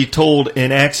stupidly told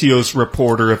an Axios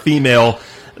reporter, a female,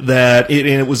 that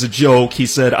it was a joke. He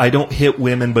said, I don't hit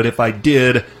women, but if I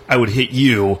did, I would hit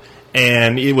you.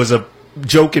 And it was a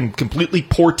joke in completely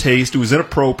poor taste. It was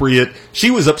inappropriate. She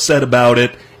was upset about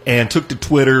it and took to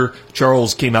Twitter.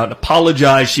 Charles came out and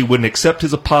apologized. She wouldn't accept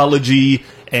his apology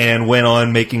and went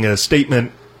on making a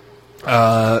statement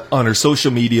on her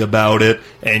social media about it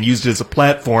and used it as a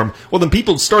platform. Well, then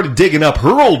people started digging up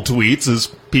her old tweets, as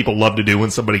people love to do when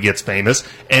somebody gets famous,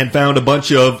 and found a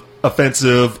bunch of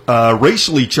offensive,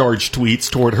 racially charged tweets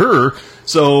toward her.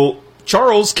 So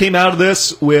Charles came out of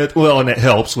this with, and it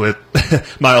helps with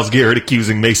Myles Garrett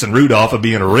accusing Mason Rudolph of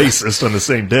being a racist on the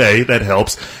same day. That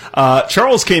helps.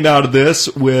 Charles came out of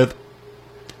this with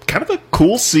kind of a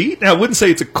cool seat. Now, I wouldn't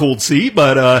say it's a cold seat,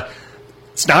 but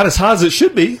it's not as hot as it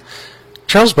should be.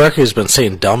 Charles Barkley has been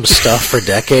saying dumb stuff for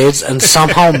decades and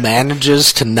somehow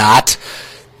manages to not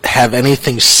have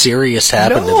anything serious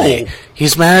happen today.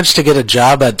 He's managed to get a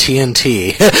job at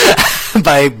TNT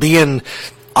by being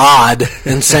odd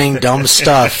and saying dumb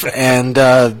stuff, and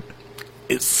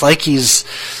it's like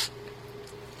he's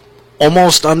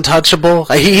almost untouchable.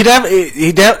 He'd have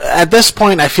at this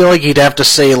point, I feel like he'd have to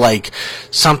say like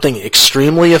something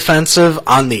extremely offensive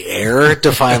on the air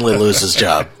to finally lose his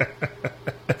job.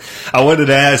 I wanted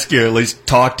to ask you, at least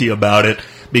talk to you about it,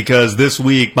 because this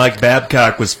week Mike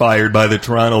Babcock was fired by the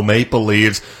Toronto Maple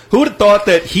Leafs. Who would have thought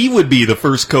that he would be the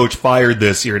first coach fired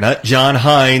this year? Not John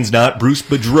Hines, not Bruce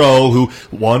Boudreau, who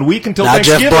 1 week until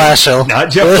Thanksgiving.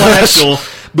 Not Jeff Blashill.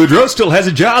 Boudreau still has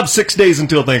a job 6 days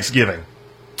until Thanksgiving.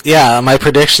 Yeah, my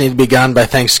prediction he'd be gone by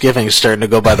Thanksgiving is starting to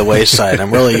go by the wayside.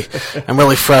 I'm really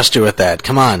frustrated with that.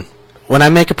 Come on. When I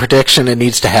make a prediction, it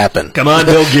needs to happen. Come on,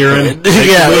 Bill Guerin.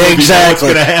 Yeah, exactly. What's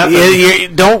going to happen. You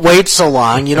don't wait so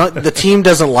long. You know, the team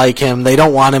doesn't like him. They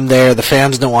don't want him there. The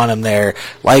fans don't want him there.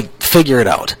 Like, figure it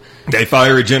out. They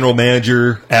fire a general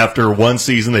manager after one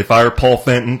season. They fire Paul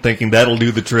Fenton, thinking that'll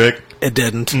do the trick. It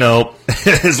didn't. No,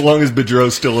 as long as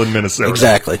Boudreau's still in Minnesota.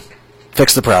 Exactly.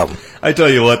 Fix the problem. I tell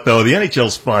you what, though, the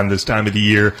NHL's fun this time of the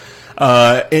year.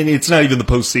 And it's not even the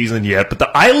postseason yet, but the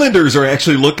Islanders are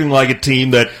actually looking like a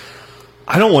team that,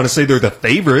 I don't want to say they're the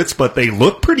favorites, but they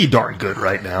look pretty darn good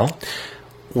right now.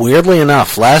 Weirdly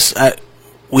enough, I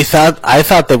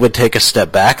thought they would take a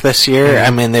step back this year. Mm-hmm. I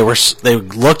mean, they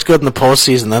looked good in the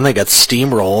postseason, then they got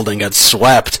steamrolled and got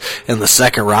swept in the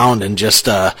second round. And just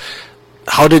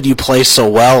how did you play so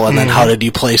well, and then how did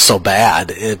you play so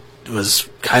bad? It was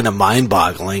kind of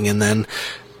mind-boggling. And then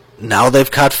now they've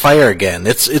caught fire again.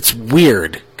 It's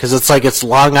weird because it's like it's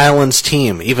Long Island's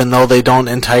team, even though they don't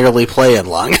entirely play in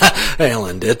Long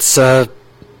Island. It's but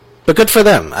good for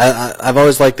them. I've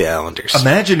always liked the Islanders.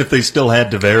 Imagine if they still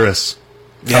had Tavares.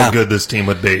 How good this team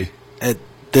would be.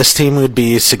 This team would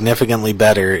be significantly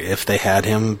better if they had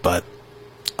him, but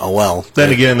oh well.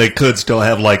 Then again, they could still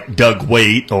have like Doug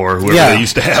Waite or whoever they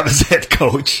used to have as head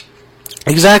coach.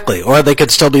 Exactly. Or they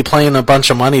could still be paying a bunch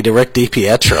of money to Rick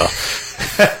DiPietro.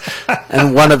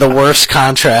 And one of the worst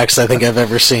contracts I think I've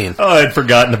ever seen. Oh, I had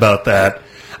forgotten about that.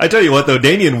 I tell you what, though,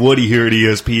 Damian Woody here at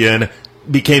ESPN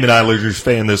became an Islanders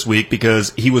fan this week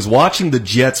because he was watching the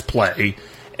Jets play,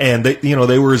 and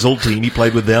they were his old team. He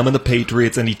played with them and the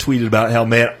Patriots, and he tweeted about how,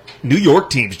 man, New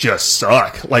York teams just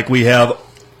suck. Like, we have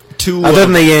two... Other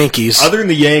than the Yankees. Other than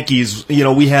the Yankees,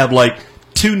 we have, like,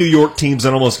 two New York teams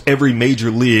in almost every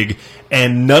major league,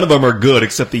 and none of them are good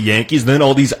except the Yankees. And then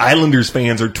all these Islanders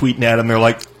fans are tweeting at him. They're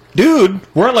like, dude,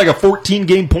 we're on like a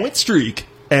 14-game point streak.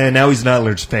 And now he's an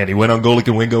Islanders fan. He went on Golic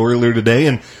and Wingo earlier today,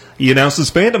 and he announced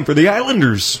his fandom for the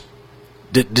Islanders.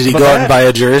 Did he go out and buy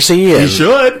a jersey? He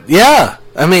should. Yeah.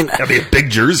 I mean... That'd be a big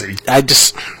jersey. I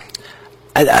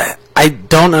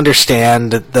don't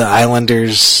understand the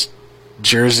Islanders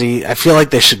jersey. I feel like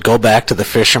they should go back to the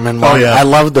Fisherman one. Oh, yeah. I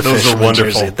loved the Those Fisherman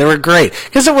jersey. They were great.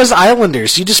 Because it was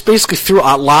Islanders. You just basically threw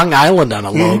out Long Island on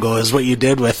a logo is what you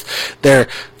did with their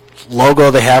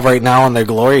logo they have right now in their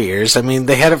glory years. I mean,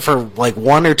 they had it for like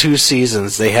 1 or 2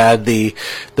 seasons. They had the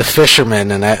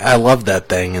Fisherman, and I loved that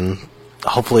thing, and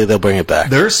hopefully they'll bring it back.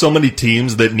 There are so many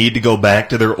teams that need to go back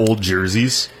to their old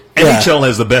jerseys. NHL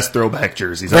has the best throwback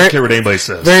jerseys. I don't care what anybody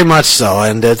says. Very much so,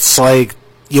 and it's like,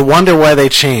 you wonder why they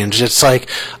changed. It's like,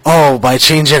 by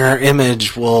changing our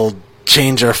image, we'll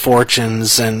change our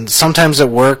fortunes, and sometimes it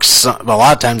works, a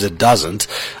lot of times it doesn't.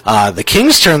 The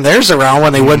Kings turned theirs around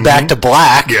when they went back to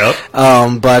black. Yep.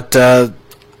 But I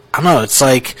don't know, it's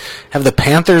like, have the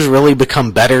Panthers really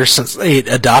become better since they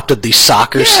adopted the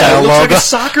soccer-style logo? Yeah, it looks like a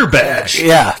soccer badge.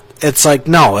 Yeah, it's like,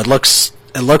 no, it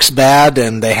looks bad,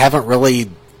 and they haven't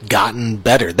really gotten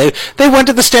better. They went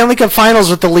to the Stanley Cup Finals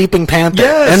with the Leaping Panther,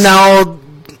 and now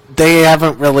they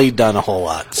haven't really done a whole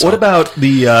lot. So. What about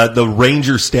the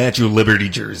Ranger Statue of Liberty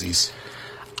jerseys?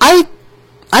 I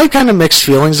kind of mixed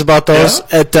feelings about those.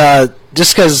 Yeah?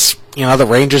 Just because the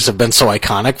Rangers have been so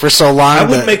iconic for so long. I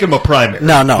wouldn't make them a primary.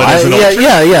 No.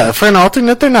 Yeah. For an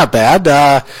alternate, they're not bad.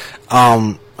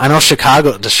 I know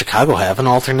Chicago. Does Chicago have an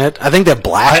alternate? I think they're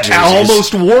black jerseys. I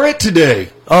almost wore it today.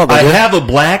 Oh, I have a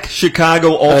black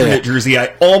Chicago alternate jersey.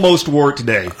 I almost wore it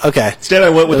today. Okay. Instead, I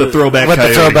went with the throwback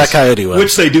Coyotes. The throwback Coyote one.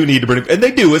 Which they do need to bring, and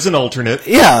they do as an alternate.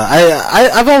 Yeah,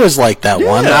 I've always liked that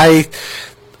one.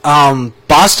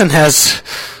 Boston has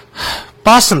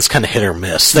Boston's kind of hit or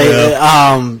miss.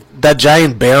 That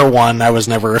giant bear one, I was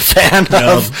never a fan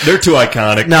of. They're too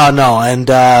iconic. No, and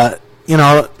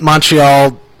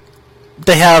Montreal.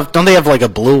 Don't they have like a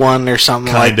blue one or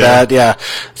something like that? Yeah.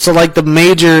 So like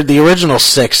the original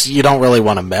 6, you don't really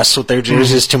want to mess with their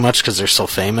jerseys too much because they're so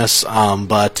famous.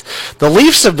 But the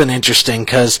Leafs have been interesting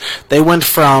because they went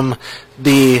from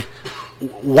the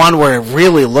one where it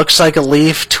really looks like a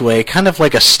leaf to a kind of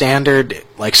like a standard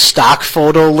like stock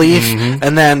photo leaf,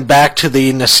 and then back to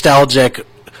the nostalgic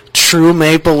true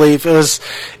maple leaf.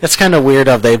 It's kind of weird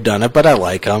how they've done it, but I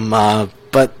like them.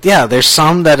 But yeah, there's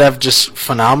some that have just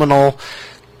phenomenal,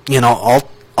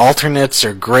 alternates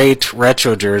or great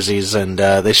retro jerseys, and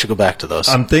they should go back to those.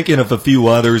 I'm thinking of a few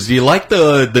others. Do you like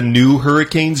the new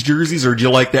Hurricanes jerseys, or do you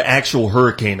like the actual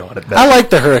Hurricane on it better? I like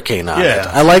the Hurricane on it.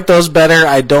 I like those better.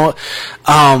 I don't.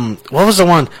 What was the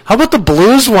one? How about the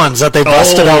Blues ones that they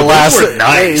busted out last? Those were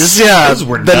nice. Yeah, those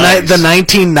were nice. The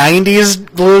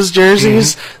 1990s Blues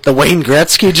jerseys, the Wayne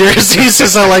Gretzky jerseys,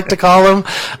 as I like to call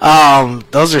them.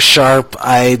 Those are sharp.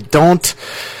 I don't.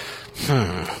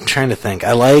 I'm trying to think.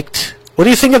 What do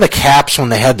you think of the Caps when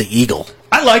they had the eagle?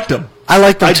 I liked them. I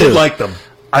liked them too. I did like them.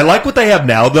 I like what they have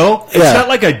now, though. It's not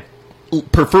like I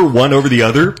prefer one over the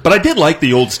other, but I did like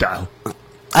the old style.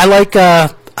 I like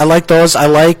those. I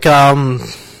like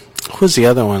who's the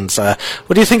other ones?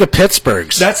 What do you think of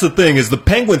Pittsburgh's? That's the thing, is the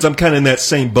Penguins, I'm kind of in that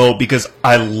same boat because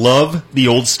I love the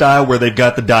old style where they've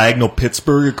got the diagonal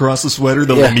Pittsburgh across the sweater,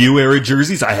 the Lemieux era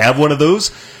jerseys. I have one of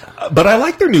those. But I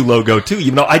like their new logo, too.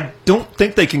 I don't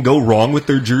think they can go wrong with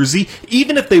their jersey,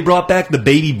 even if they brought back the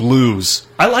baby blues.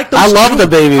 I like those. I love the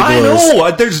baby blues. I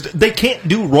know. They can't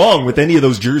do wrong with any of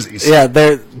those jerseys. Yeah,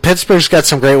 Pittsburgh's got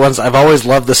some great ones. I've always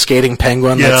loved the skating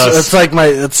penguin. Yes.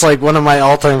 It's like one of my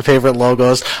all-time favorite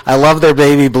logos. I love their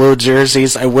baby blue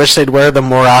jerseys. I wish they'd wear them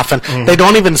more often. They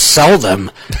don't even sell them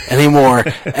anymore,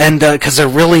 and because they're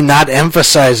really not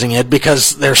emphasizing it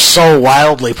because they're so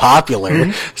wildly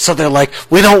popular. So they're like,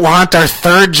 we don't want our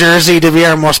third jersey to be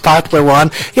our most popular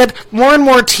one. Yet more and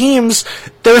more teams,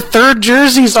 their third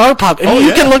jerseys are popular.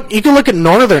 You can look at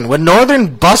Northern. When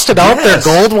Northern busted out their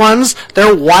gold ones,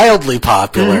 they're wildly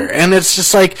popular. And it's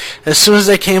just like, as soon as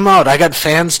they came out, I got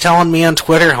fans telling me on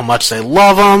Twitter how much they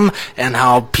love them and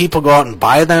how people go out and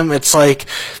buy them. It's like,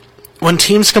 when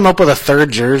teams come up with a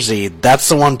third jersey, that's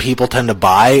the one people tend to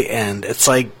buy, and it's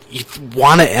like, you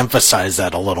want to emphasize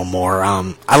that a little more.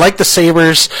 I like the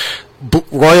Sabres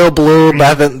royal blue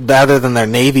rather than their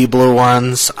navy blue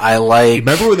ones.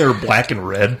 Remember when they were black and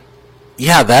red?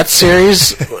 Yeah, that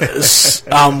series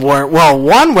one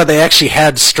where they actually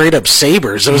had straight up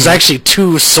sabers. It was actually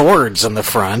 2 swords in the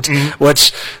front,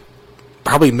 which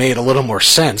probably made a little more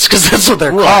sense because that's what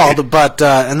they're called. But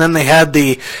and then they had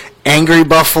the angry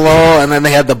buffalo, and then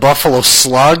they had the buffalo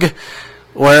slug,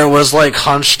 where it was like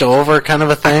hunched over kind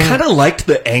of a thing. I kind of liked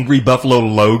the Angry Buffalo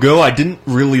logo. I didn't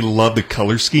really love the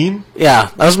color scheme. Yeah,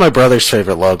 that was my brother's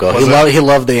favorite logo. He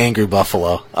loved the Angry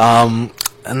Buffalo. And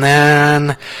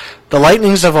then the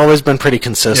Lightnings have always been pretty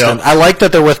consistent. Yep. I like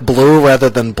that they're with blue rather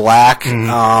than black.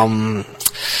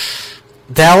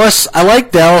 Dallas, I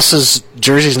like Dallas's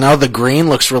jerseys now. The green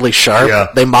looks really sharp. Yeah.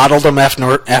 They modeled them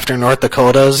after North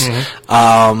Dakota's.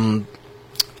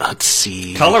 Let's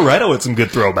see. Colorado had some good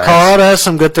throwbacks. Colorado has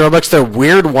some good throwbacks. Their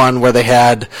weird one where they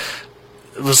had,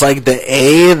 it was like the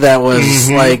A that was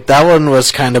like, that one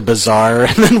was kind of bizarre.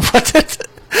 And then what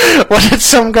did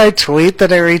some guy tweet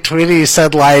that I retweeted? He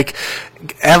said like,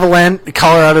 Avalanche,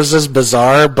 Colorado's is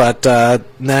bizarre, but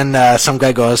then some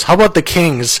guy goes, "How about the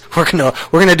Kings? We're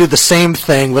gonna do the same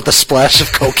thing with a splash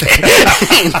of cocaine."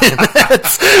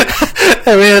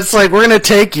 It's like we're gonna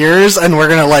take yours and we're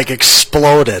gonna like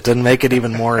explode it and make it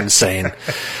even more insane.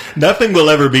 Nothing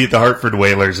will ever beat the Hartford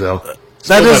Whalers, though.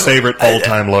 That is my favorite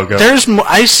all-time logo.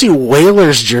 I see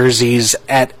Whalers jerseys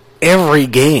at every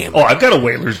game. Oh, I've got a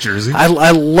Whalers jersey. I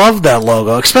love that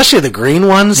logo, especially the green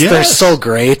ones. Yes. They're so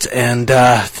great, and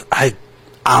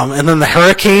and then the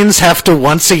Hurricanes have to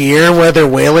once a year wear their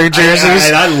Whaler jerseys.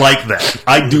 And I like that.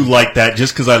 I do like that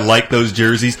just because I like those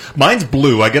jerseys. Mine's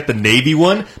blue. I got the navy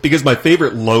one because my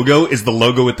favorite logo is the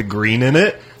logo with the green in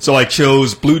it. So I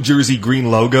chose blue jersey,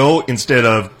 green logo instead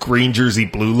of green jersey,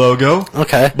 blue logo.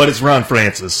 Okay. But it's Ron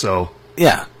Francis, so.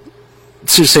 Yeah.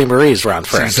 Sault Ste. Marie's Ron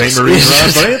Francis. Sault Ste. Marie's Ron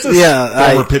Francis?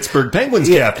 Yeah. Former Pittsburgh Penguins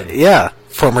captain. Yeah.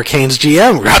 former Canes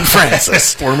GM, Ron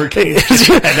Francis. Former Canes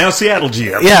and now Seattle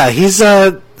GM. Yeah, he's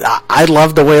I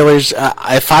love the Whalers.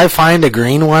 If I find a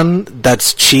green one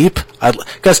that's cheap,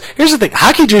 because here's the thing,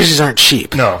 hockey jerseys aren't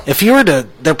cheap. No. If you were to,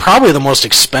 they're probably the most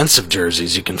expensive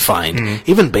jerseys you can find.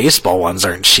 Mm-hmm. Even baseball ones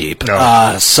aren't cheap.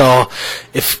 No. So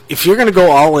if you're going to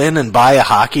go all in and buy a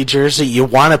hockey jersey, you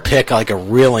want to pick like a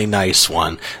really nice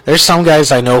one. There's some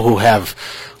guys I know who have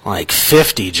like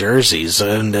 50 jerseys,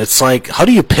 and it's like, how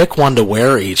do you pick one to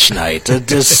wear each night? It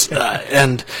just,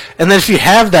 and then if you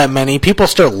have that many, people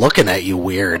start looking at you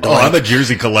weird. Oh, I'm a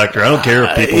jersey collector. I don't care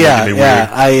if people look at me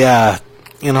weird.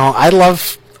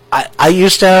 I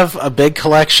used to have a big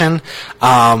collection,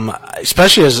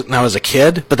 especially when I was a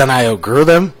kid, but then I outgrew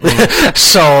them,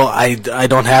 so I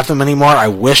don't have them anymore. I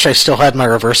wish I still had my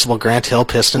reversible Grant Hill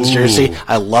Pistons jersey.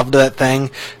 I loved that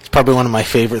thing. Probably one of my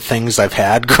favorite things I've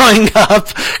had growing up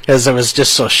because it was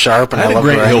just so sharp, and I loved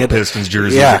Grant wearing Hill it. Pistons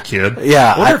jersey as a kid.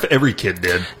 Yeah, I wonder if every kid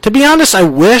did. To be honest, I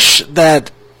wish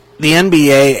that the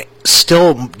NBA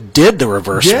still did the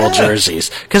reversible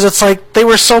jerseys because it's like they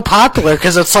were so popular.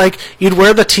 Because it's like you'd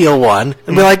wear the teal one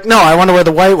and be like, "No, I want to wear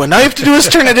the white one." All you have to do is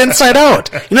turn it inside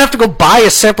out. You don't have to go buy a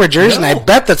separate jersey, and I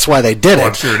bet that's why they did it.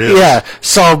 I'm sure it is. Yeah.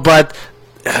 So, but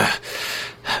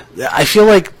I feel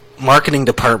like marketing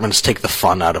departments take the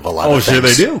fun out of a lot of things. Oh, sure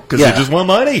they do, because they just want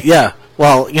money. Yeah.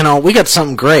 Well, we got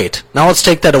something great. Now let's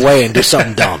take that away and do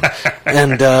something dumb.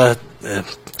 And I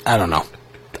don't know.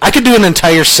 I could do an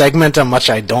entire segment on much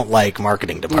I don't like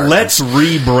marketing departments. Let's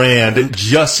rebrand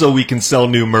just so we can sell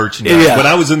new merchandise. Yeah. When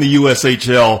I was in the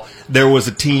USHL, there was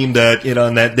a team that,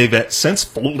 that they've since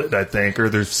folded, I think, or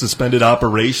they're suspended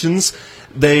operations.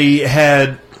 They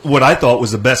had what I thought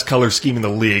was the best color scheme in the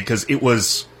league because it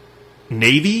was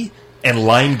navy and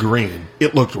lime green.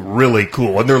 It looked really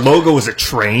cool. And their logo is a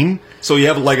train. So you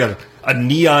have like a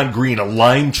neon green, a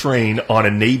lime train on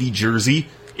a navy jersey.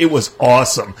 It was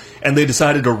awesome. And they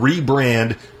decided to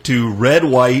rebrand to red,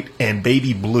 white, and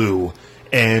baby blue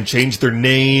and change their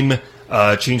name,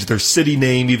 change their city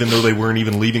name, even though they weren't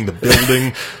even leaving the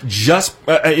building. Just,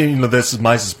 this is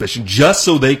my suspicion, just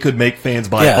so they could make fans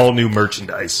buy all new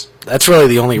merchandise. That's really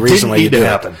the only reason why you do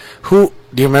happen. Do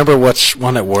you remember which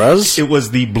one it was? It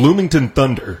was the Bloomington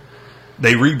Thunder.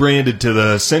 They rebranded to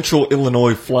the Central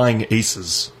Illinois Flying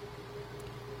Aces.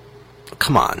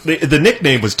 Come on. The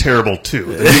nickname was terrible, too.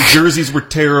 The new jerseys were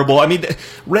terrible. I mean,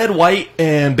 red, white,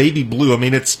 and baby blue. I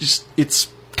mean, it's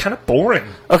kind of boring.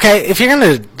 Okay, if you're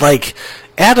going to,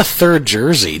 add a third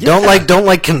jersey,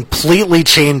 don't completely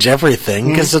change everything,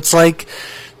 because it's like,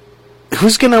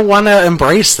 who's going to want to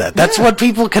embrace that? That's what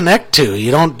people connect to.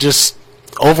 You don't just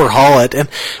overhaul it, and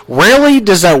rarely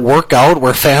does that work out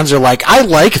where fans are like, I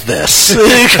like this.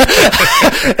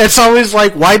 It's always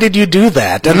like, why did you do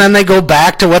that? And then they go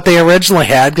back to what they originally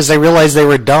had because they realize they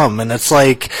were dumb, and it's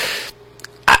like,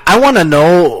 I want to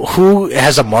know who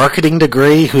has a marketing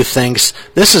degree who thinks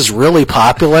this is really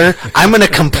popular. I'm going to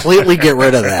completely get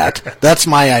rid of that. That's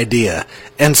my idea,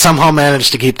 and somehow manage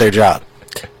to keep their job.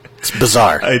 It's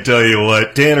bizarre. I tell you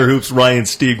what, Tanner Hoops, Ryan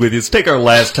Stieg with you. Let's take our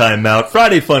last time out.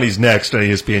 Friday Funnies next on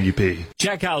ESPN UP.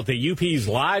 Check out the UP's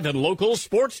live and local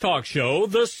sports talk show,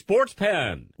 The Sports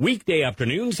Pen. Weekday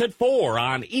afternoons at 4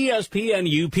 on ESPN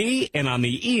UP and on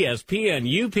the ESPN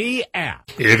UP app.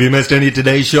 If you missed any of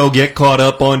today's show, get caught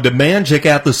up on demand. Check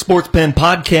out the SportsPen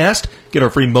podcast. Get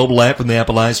our free mobile app from the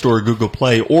Apple iStore or Google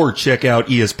Play, or check out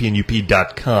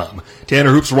ESPNUP.com.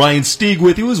 Tanner Hoops, Ryan Stieg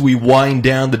with you as we wind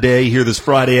down the day here this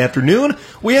Friday afternoon.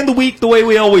 We end the week the way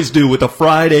we always do with the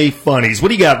Friday Funnies. What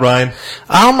do you got, Ryan?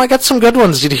 I got some good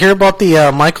ones. Did you hear about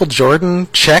the Michael Jordan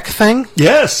check thing?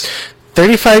 Yes.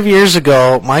 35 years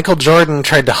ago, Michael Jordan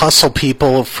tried to hustle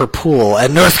people for pool at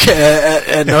North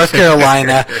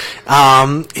Carolina.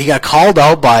 He got called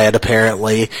out by it,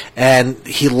 apparently, and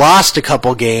he lost a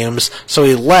couple games, so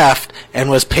he left and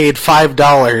was paid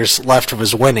 $5 left of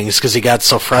his winnings because he got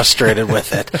so frustrated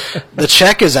with it. The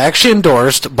check is actually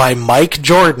endorsed by Mike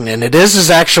Jordan, and it is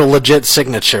his actual legit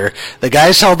signature. The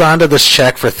guy's held on to this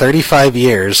check for 35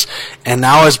 years, and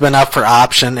now has been up for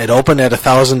option. It opened at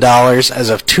 $1,000. As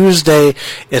of Tuesday,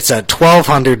 it's at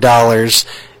 $1,200.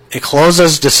 It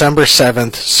closes December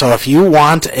 7th, so if you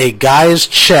want a guy's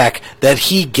check that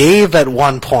he gave at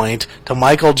one point to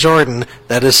Michael Jordan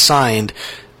that is signed,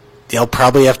 you'll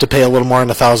probably have to pay a little more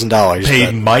than $1,000.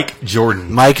 Pay Mike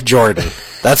Jordan. Mike Jordan.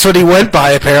 That's what he went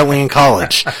by apparently in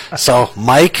college. So,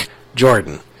 Mike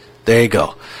Jordan. There you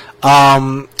go.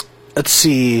 Let's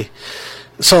see.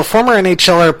 So former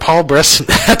NHLer Paul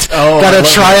Brissett Oh, got I a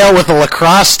love tryout with the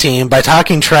lacrosse team by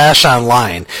talking trash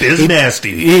online. Biz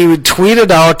nasty. He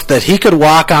tweeted out that he could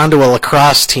walk onto a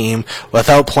lacrosse team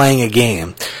without playing a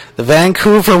game. The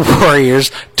Vancouver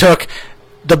Warriors took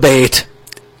the bait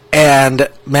and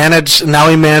now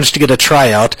he managed to get a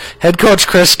tryout. Head coach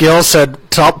Chris Gill said,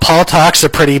 Paul talks a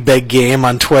pretty big game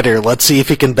on Twitter. Let's see if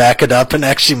he can back it up and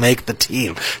actually make the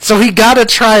team. So he got a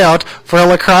tryout for a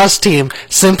lacrosse team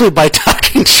simply by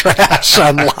talking trash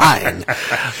online.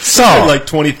 So, In like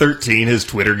 2013, his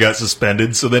Twitter got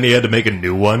suspended, so then he had to make a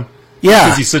new one. Yeah.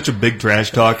 Because he's such a big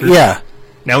trash talker. yeah.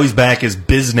 Now he's back as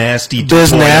Biz Nasty 2.0.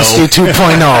 Biz Nasty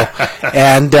 2.0,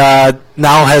 and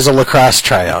now has a lacrosse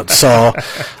tryout. So,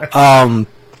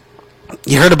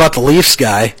 you heard about the Leafs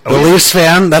guy, the Leafs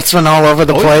fan. That's been all over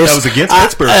the place. That was against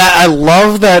Pittsburgh. I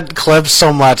love that clip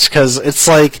so much because it's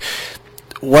like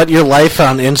what your life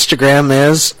on Instagram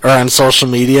is or on social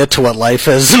media to what life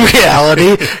is in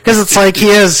reality. Because it's like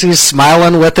he's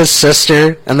smiling with his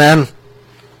sister, and then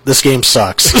this game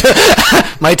sucks.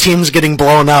 My team's getting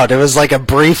blown out. It was like a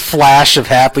brief flash of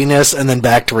happiness and then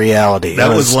back to reality.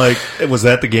 Was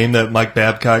that the game that Mike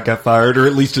Babcock got fired, or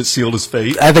at least it sealed his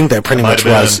fate? I think that pretty much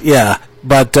was. Been. Yeah.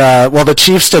 But, the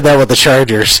Chiefs did that with the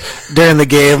Chargers during the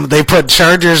game. They put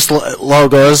Chargers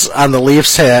logos on the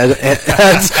Leafs' heads,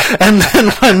 and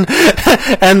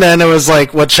then it was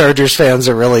like what Chargers fans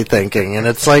are really thinking. And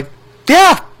it's like,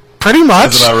 yeah, pretty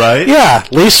much. That's about right. Yeah.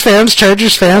 Leafs fans,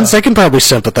 Chargers fans, they can probably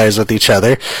sympathize with each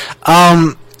other.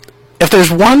 If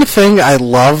there's one thing I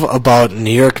love about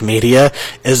New York media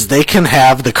is they can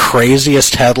have the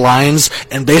craziest headlines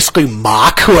and basically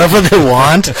mock whoever they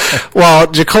want. Well,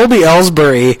 Jacoby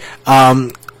Ellsbury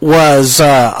was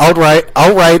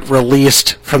outright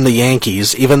released from the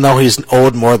Yankees, even though he's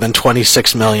owed more than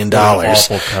 $26 million. What an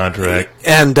awful contract.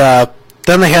 And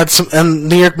then they had and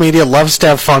New York media loves to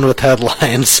have fun with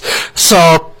headlines.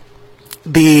 So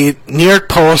the New York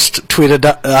Post tweeted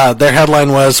their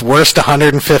headline was "Worst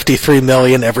 $153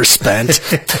 million ever spent,"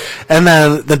 and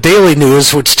then the Daily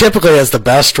News, which typically has the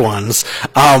best ones,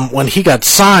 when he got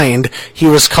signed, he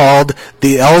was called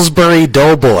the Ellsbury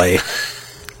Doughboy.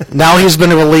 Now he's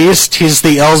been released. He's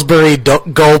the Ellsbury Go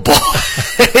Boy.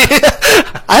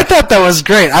 I thought that was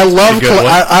great. I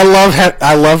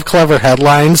love clever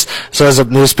headlines. So as a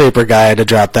newspaper guy, I had to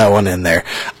drop that one in there.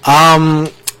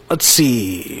 Let's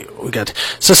see. We got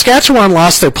Saskatchewan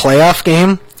lost their playoff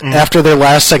game after their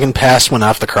last-second pass went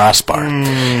off the crossbar.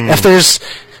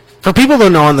 For people who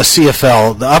know in the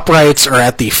CFL, the uprights are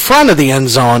at the front of the end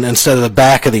zone instead of the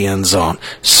back of the end zone.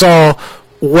 So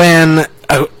when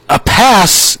a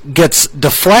pass gets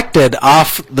deflected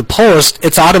off the post,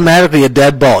 it's automatically a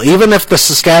dead ball. Even if the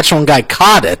Saskatchewan guy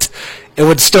caught it, it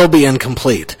would still be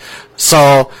incomplete.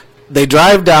 So they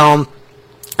drive down,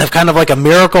 have kind of like a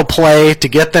miracle play to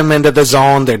get them into the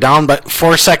zone. They're down by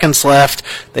 4 seconds left.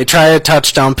 They try a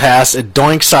touchdown pass. It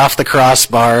doinks off the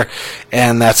crossbar,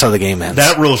 and that's how the game ends.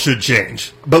 That rule should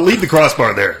change, but leave the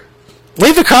crossbar there.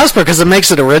 Leave the crossbar because it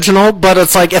makes it original. But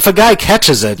it's like if a guy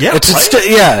catches it, it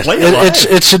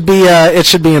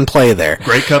should be in play there.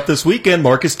 Grey Cup this weekend.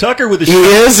 Marcus Tucker with a shot. He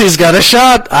is. He's got a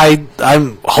shot.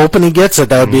 I'm hoping he gets it.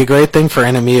 That would be a great thing for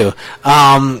NMU.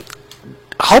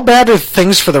 How bad are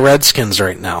things for the Redskins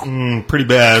right now? Pretty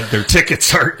bad. Their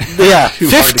tickets are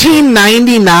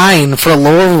 $15.99 for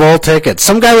lower bowl tickets.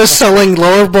 Some guy was selling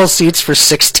lower bowl seats for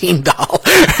 $16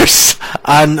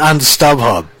 on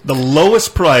StubHub. The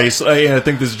lowest price, I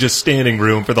think this is just standing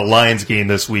room for the Lions game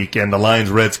this weekend. The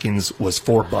Lions-Redskins was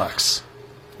 $4.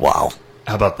 Wow.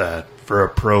 How about that for a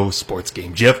pro sports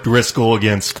game? Jeff Driscoll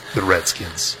against the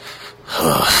Redskins.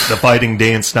 The Fighting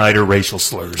Dan Snyder racial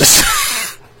slurs.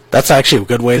 That's actually a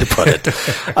good way to put it.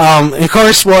 Of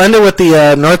course, we'll end it with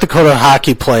the North Dakota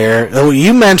hockey player that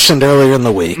you mentioned earlier in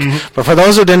the week. But for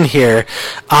those who didn't hear,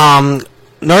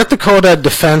 North Dakota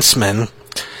defenseman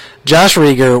Josh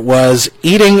Rieger was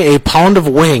eating a pound of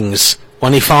wings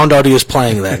when he found out he was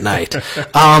playing that night.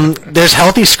 There's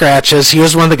healthy scratches. He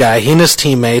was one of the guys, he and his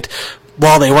teammate.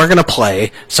 Well, they weren't going to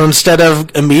play, so instead of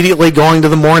immediately going to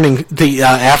the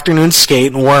afternoon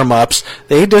skate and warm-ups,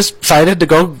 they decided to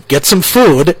go get some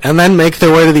food and then make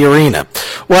their way to the arena.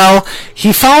 Well,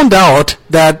 he found out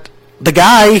that the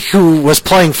guy who was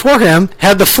playing for him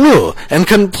had the flu and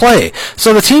couldn't play.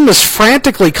 So the team is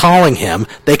frantically calling him.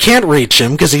 They can't reach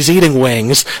him because he's eating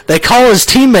wings. They call his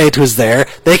teammate who's there.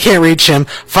 They can't reach him.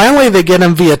 Finally, they get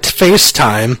him via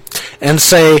FaceTime and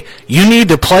say, "You need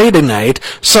to play tonight."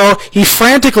 So he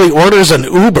frantically orders an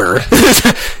Uber.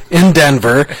 in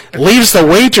Denver, leaves the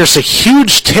waitress a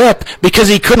huge tip because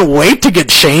he couldn't wait to get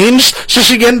changed, so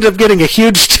she ended up getting a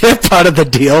huge tip out of the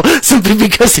deal simply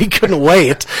because he couldn't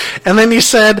wait. And then he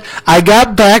said, I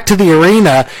got back to the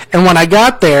arena, and when I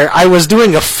got there, I was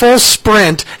doing a full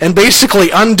sprint and basically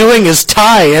undoing his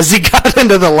tie as he got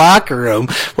into the locker room,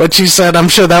 which he said, I'm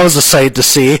sure that was a sight to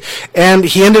see. And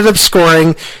he ended up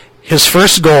scoring his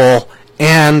first goal,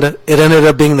 and it ended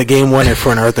up being the game winner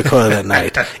for North Dakota that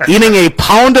night. Eating a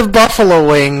pound of buffalo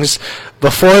wings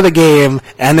before the game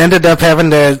and ended up having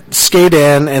to skate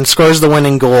in and scores the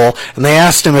winning goal. And they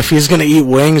asked him if he's going to eat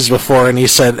wings before, and he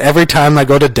said, every time I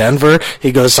go to Denver,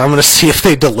 he goes, I'm going to see if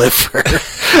they deliver.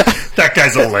 That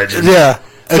guy's a legend. Yeah.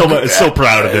 So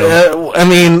proud of him. I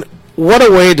mean, what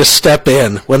a way to step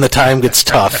in when the time gets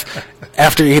tough.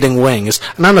 After eating wings.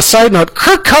 And on a side note,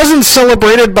 Kirk Cousins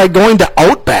celebrated by going to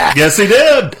Outback. Yes, he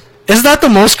did. Isn't that the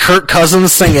most Kirk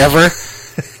Cousins thing ever?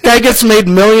 Guy gets made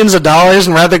millions of dollars,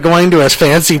 and rather going to his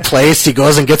fancy place, he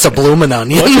goes and gets a bloomin'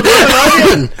 onion.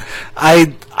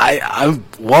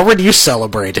 What would you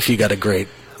celebrate if you got a great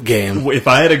game? If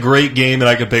I had a great game and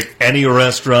I could pick any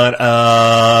restaurant,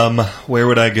 where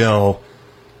would I go?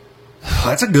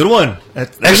 That's a good one.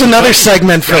 There's another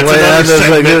segment for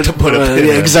to put a pin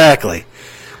in. Exactly.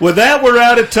 With that, we're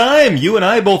out of time. You and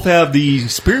I both have the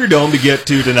Spear Dome to get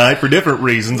to tonight for different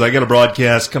reasons. I got a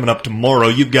broadcast coming up tomorrow.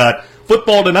 You've got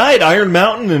football tonight, Iron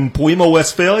Mountain and Poema,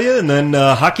 Westphalia, and then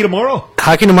hockey tomorrow.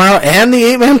 Hockey tomorrow and the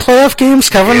 8-man playoff games,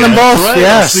 covering them both. Right.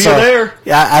 Yeah, I'll see you there.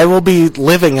 Yeah, I will be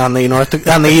living on the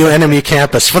UNMU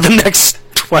campus for the next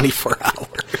 24 hours.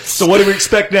 So what do we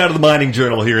expect out of the Mining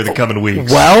Journal here in the coming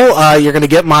weeks? Well, you're going to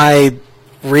get my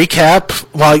recap.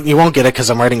 Well, you won't get it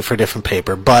because I'm writing for a different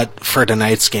paper, but for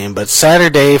tonight's game. But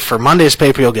Saturday, for Monday's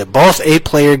paper, you'll get both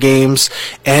 8-player games,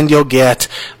 and you'll get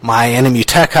my NMU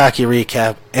Tech hockey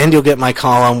recap, and you'll get my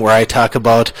column where I talk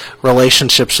about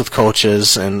relationships with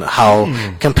coaches and how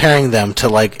comparing them to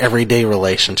like everyday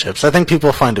relationships. I think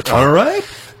people find it fun. All right.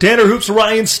 Tanner Hoops,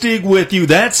 Ryan Stieg with you.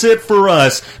 That's it for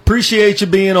us. Appreciate you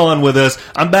being on with us.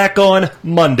 I'm back on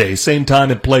Monday, same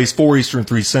time and place, 4 Eastern,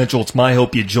 3 Central. It's my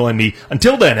hope you join me.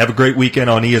 Until then, have a great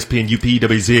weekend on ESPN UP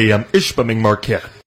WZAM Ishpeming Marquette.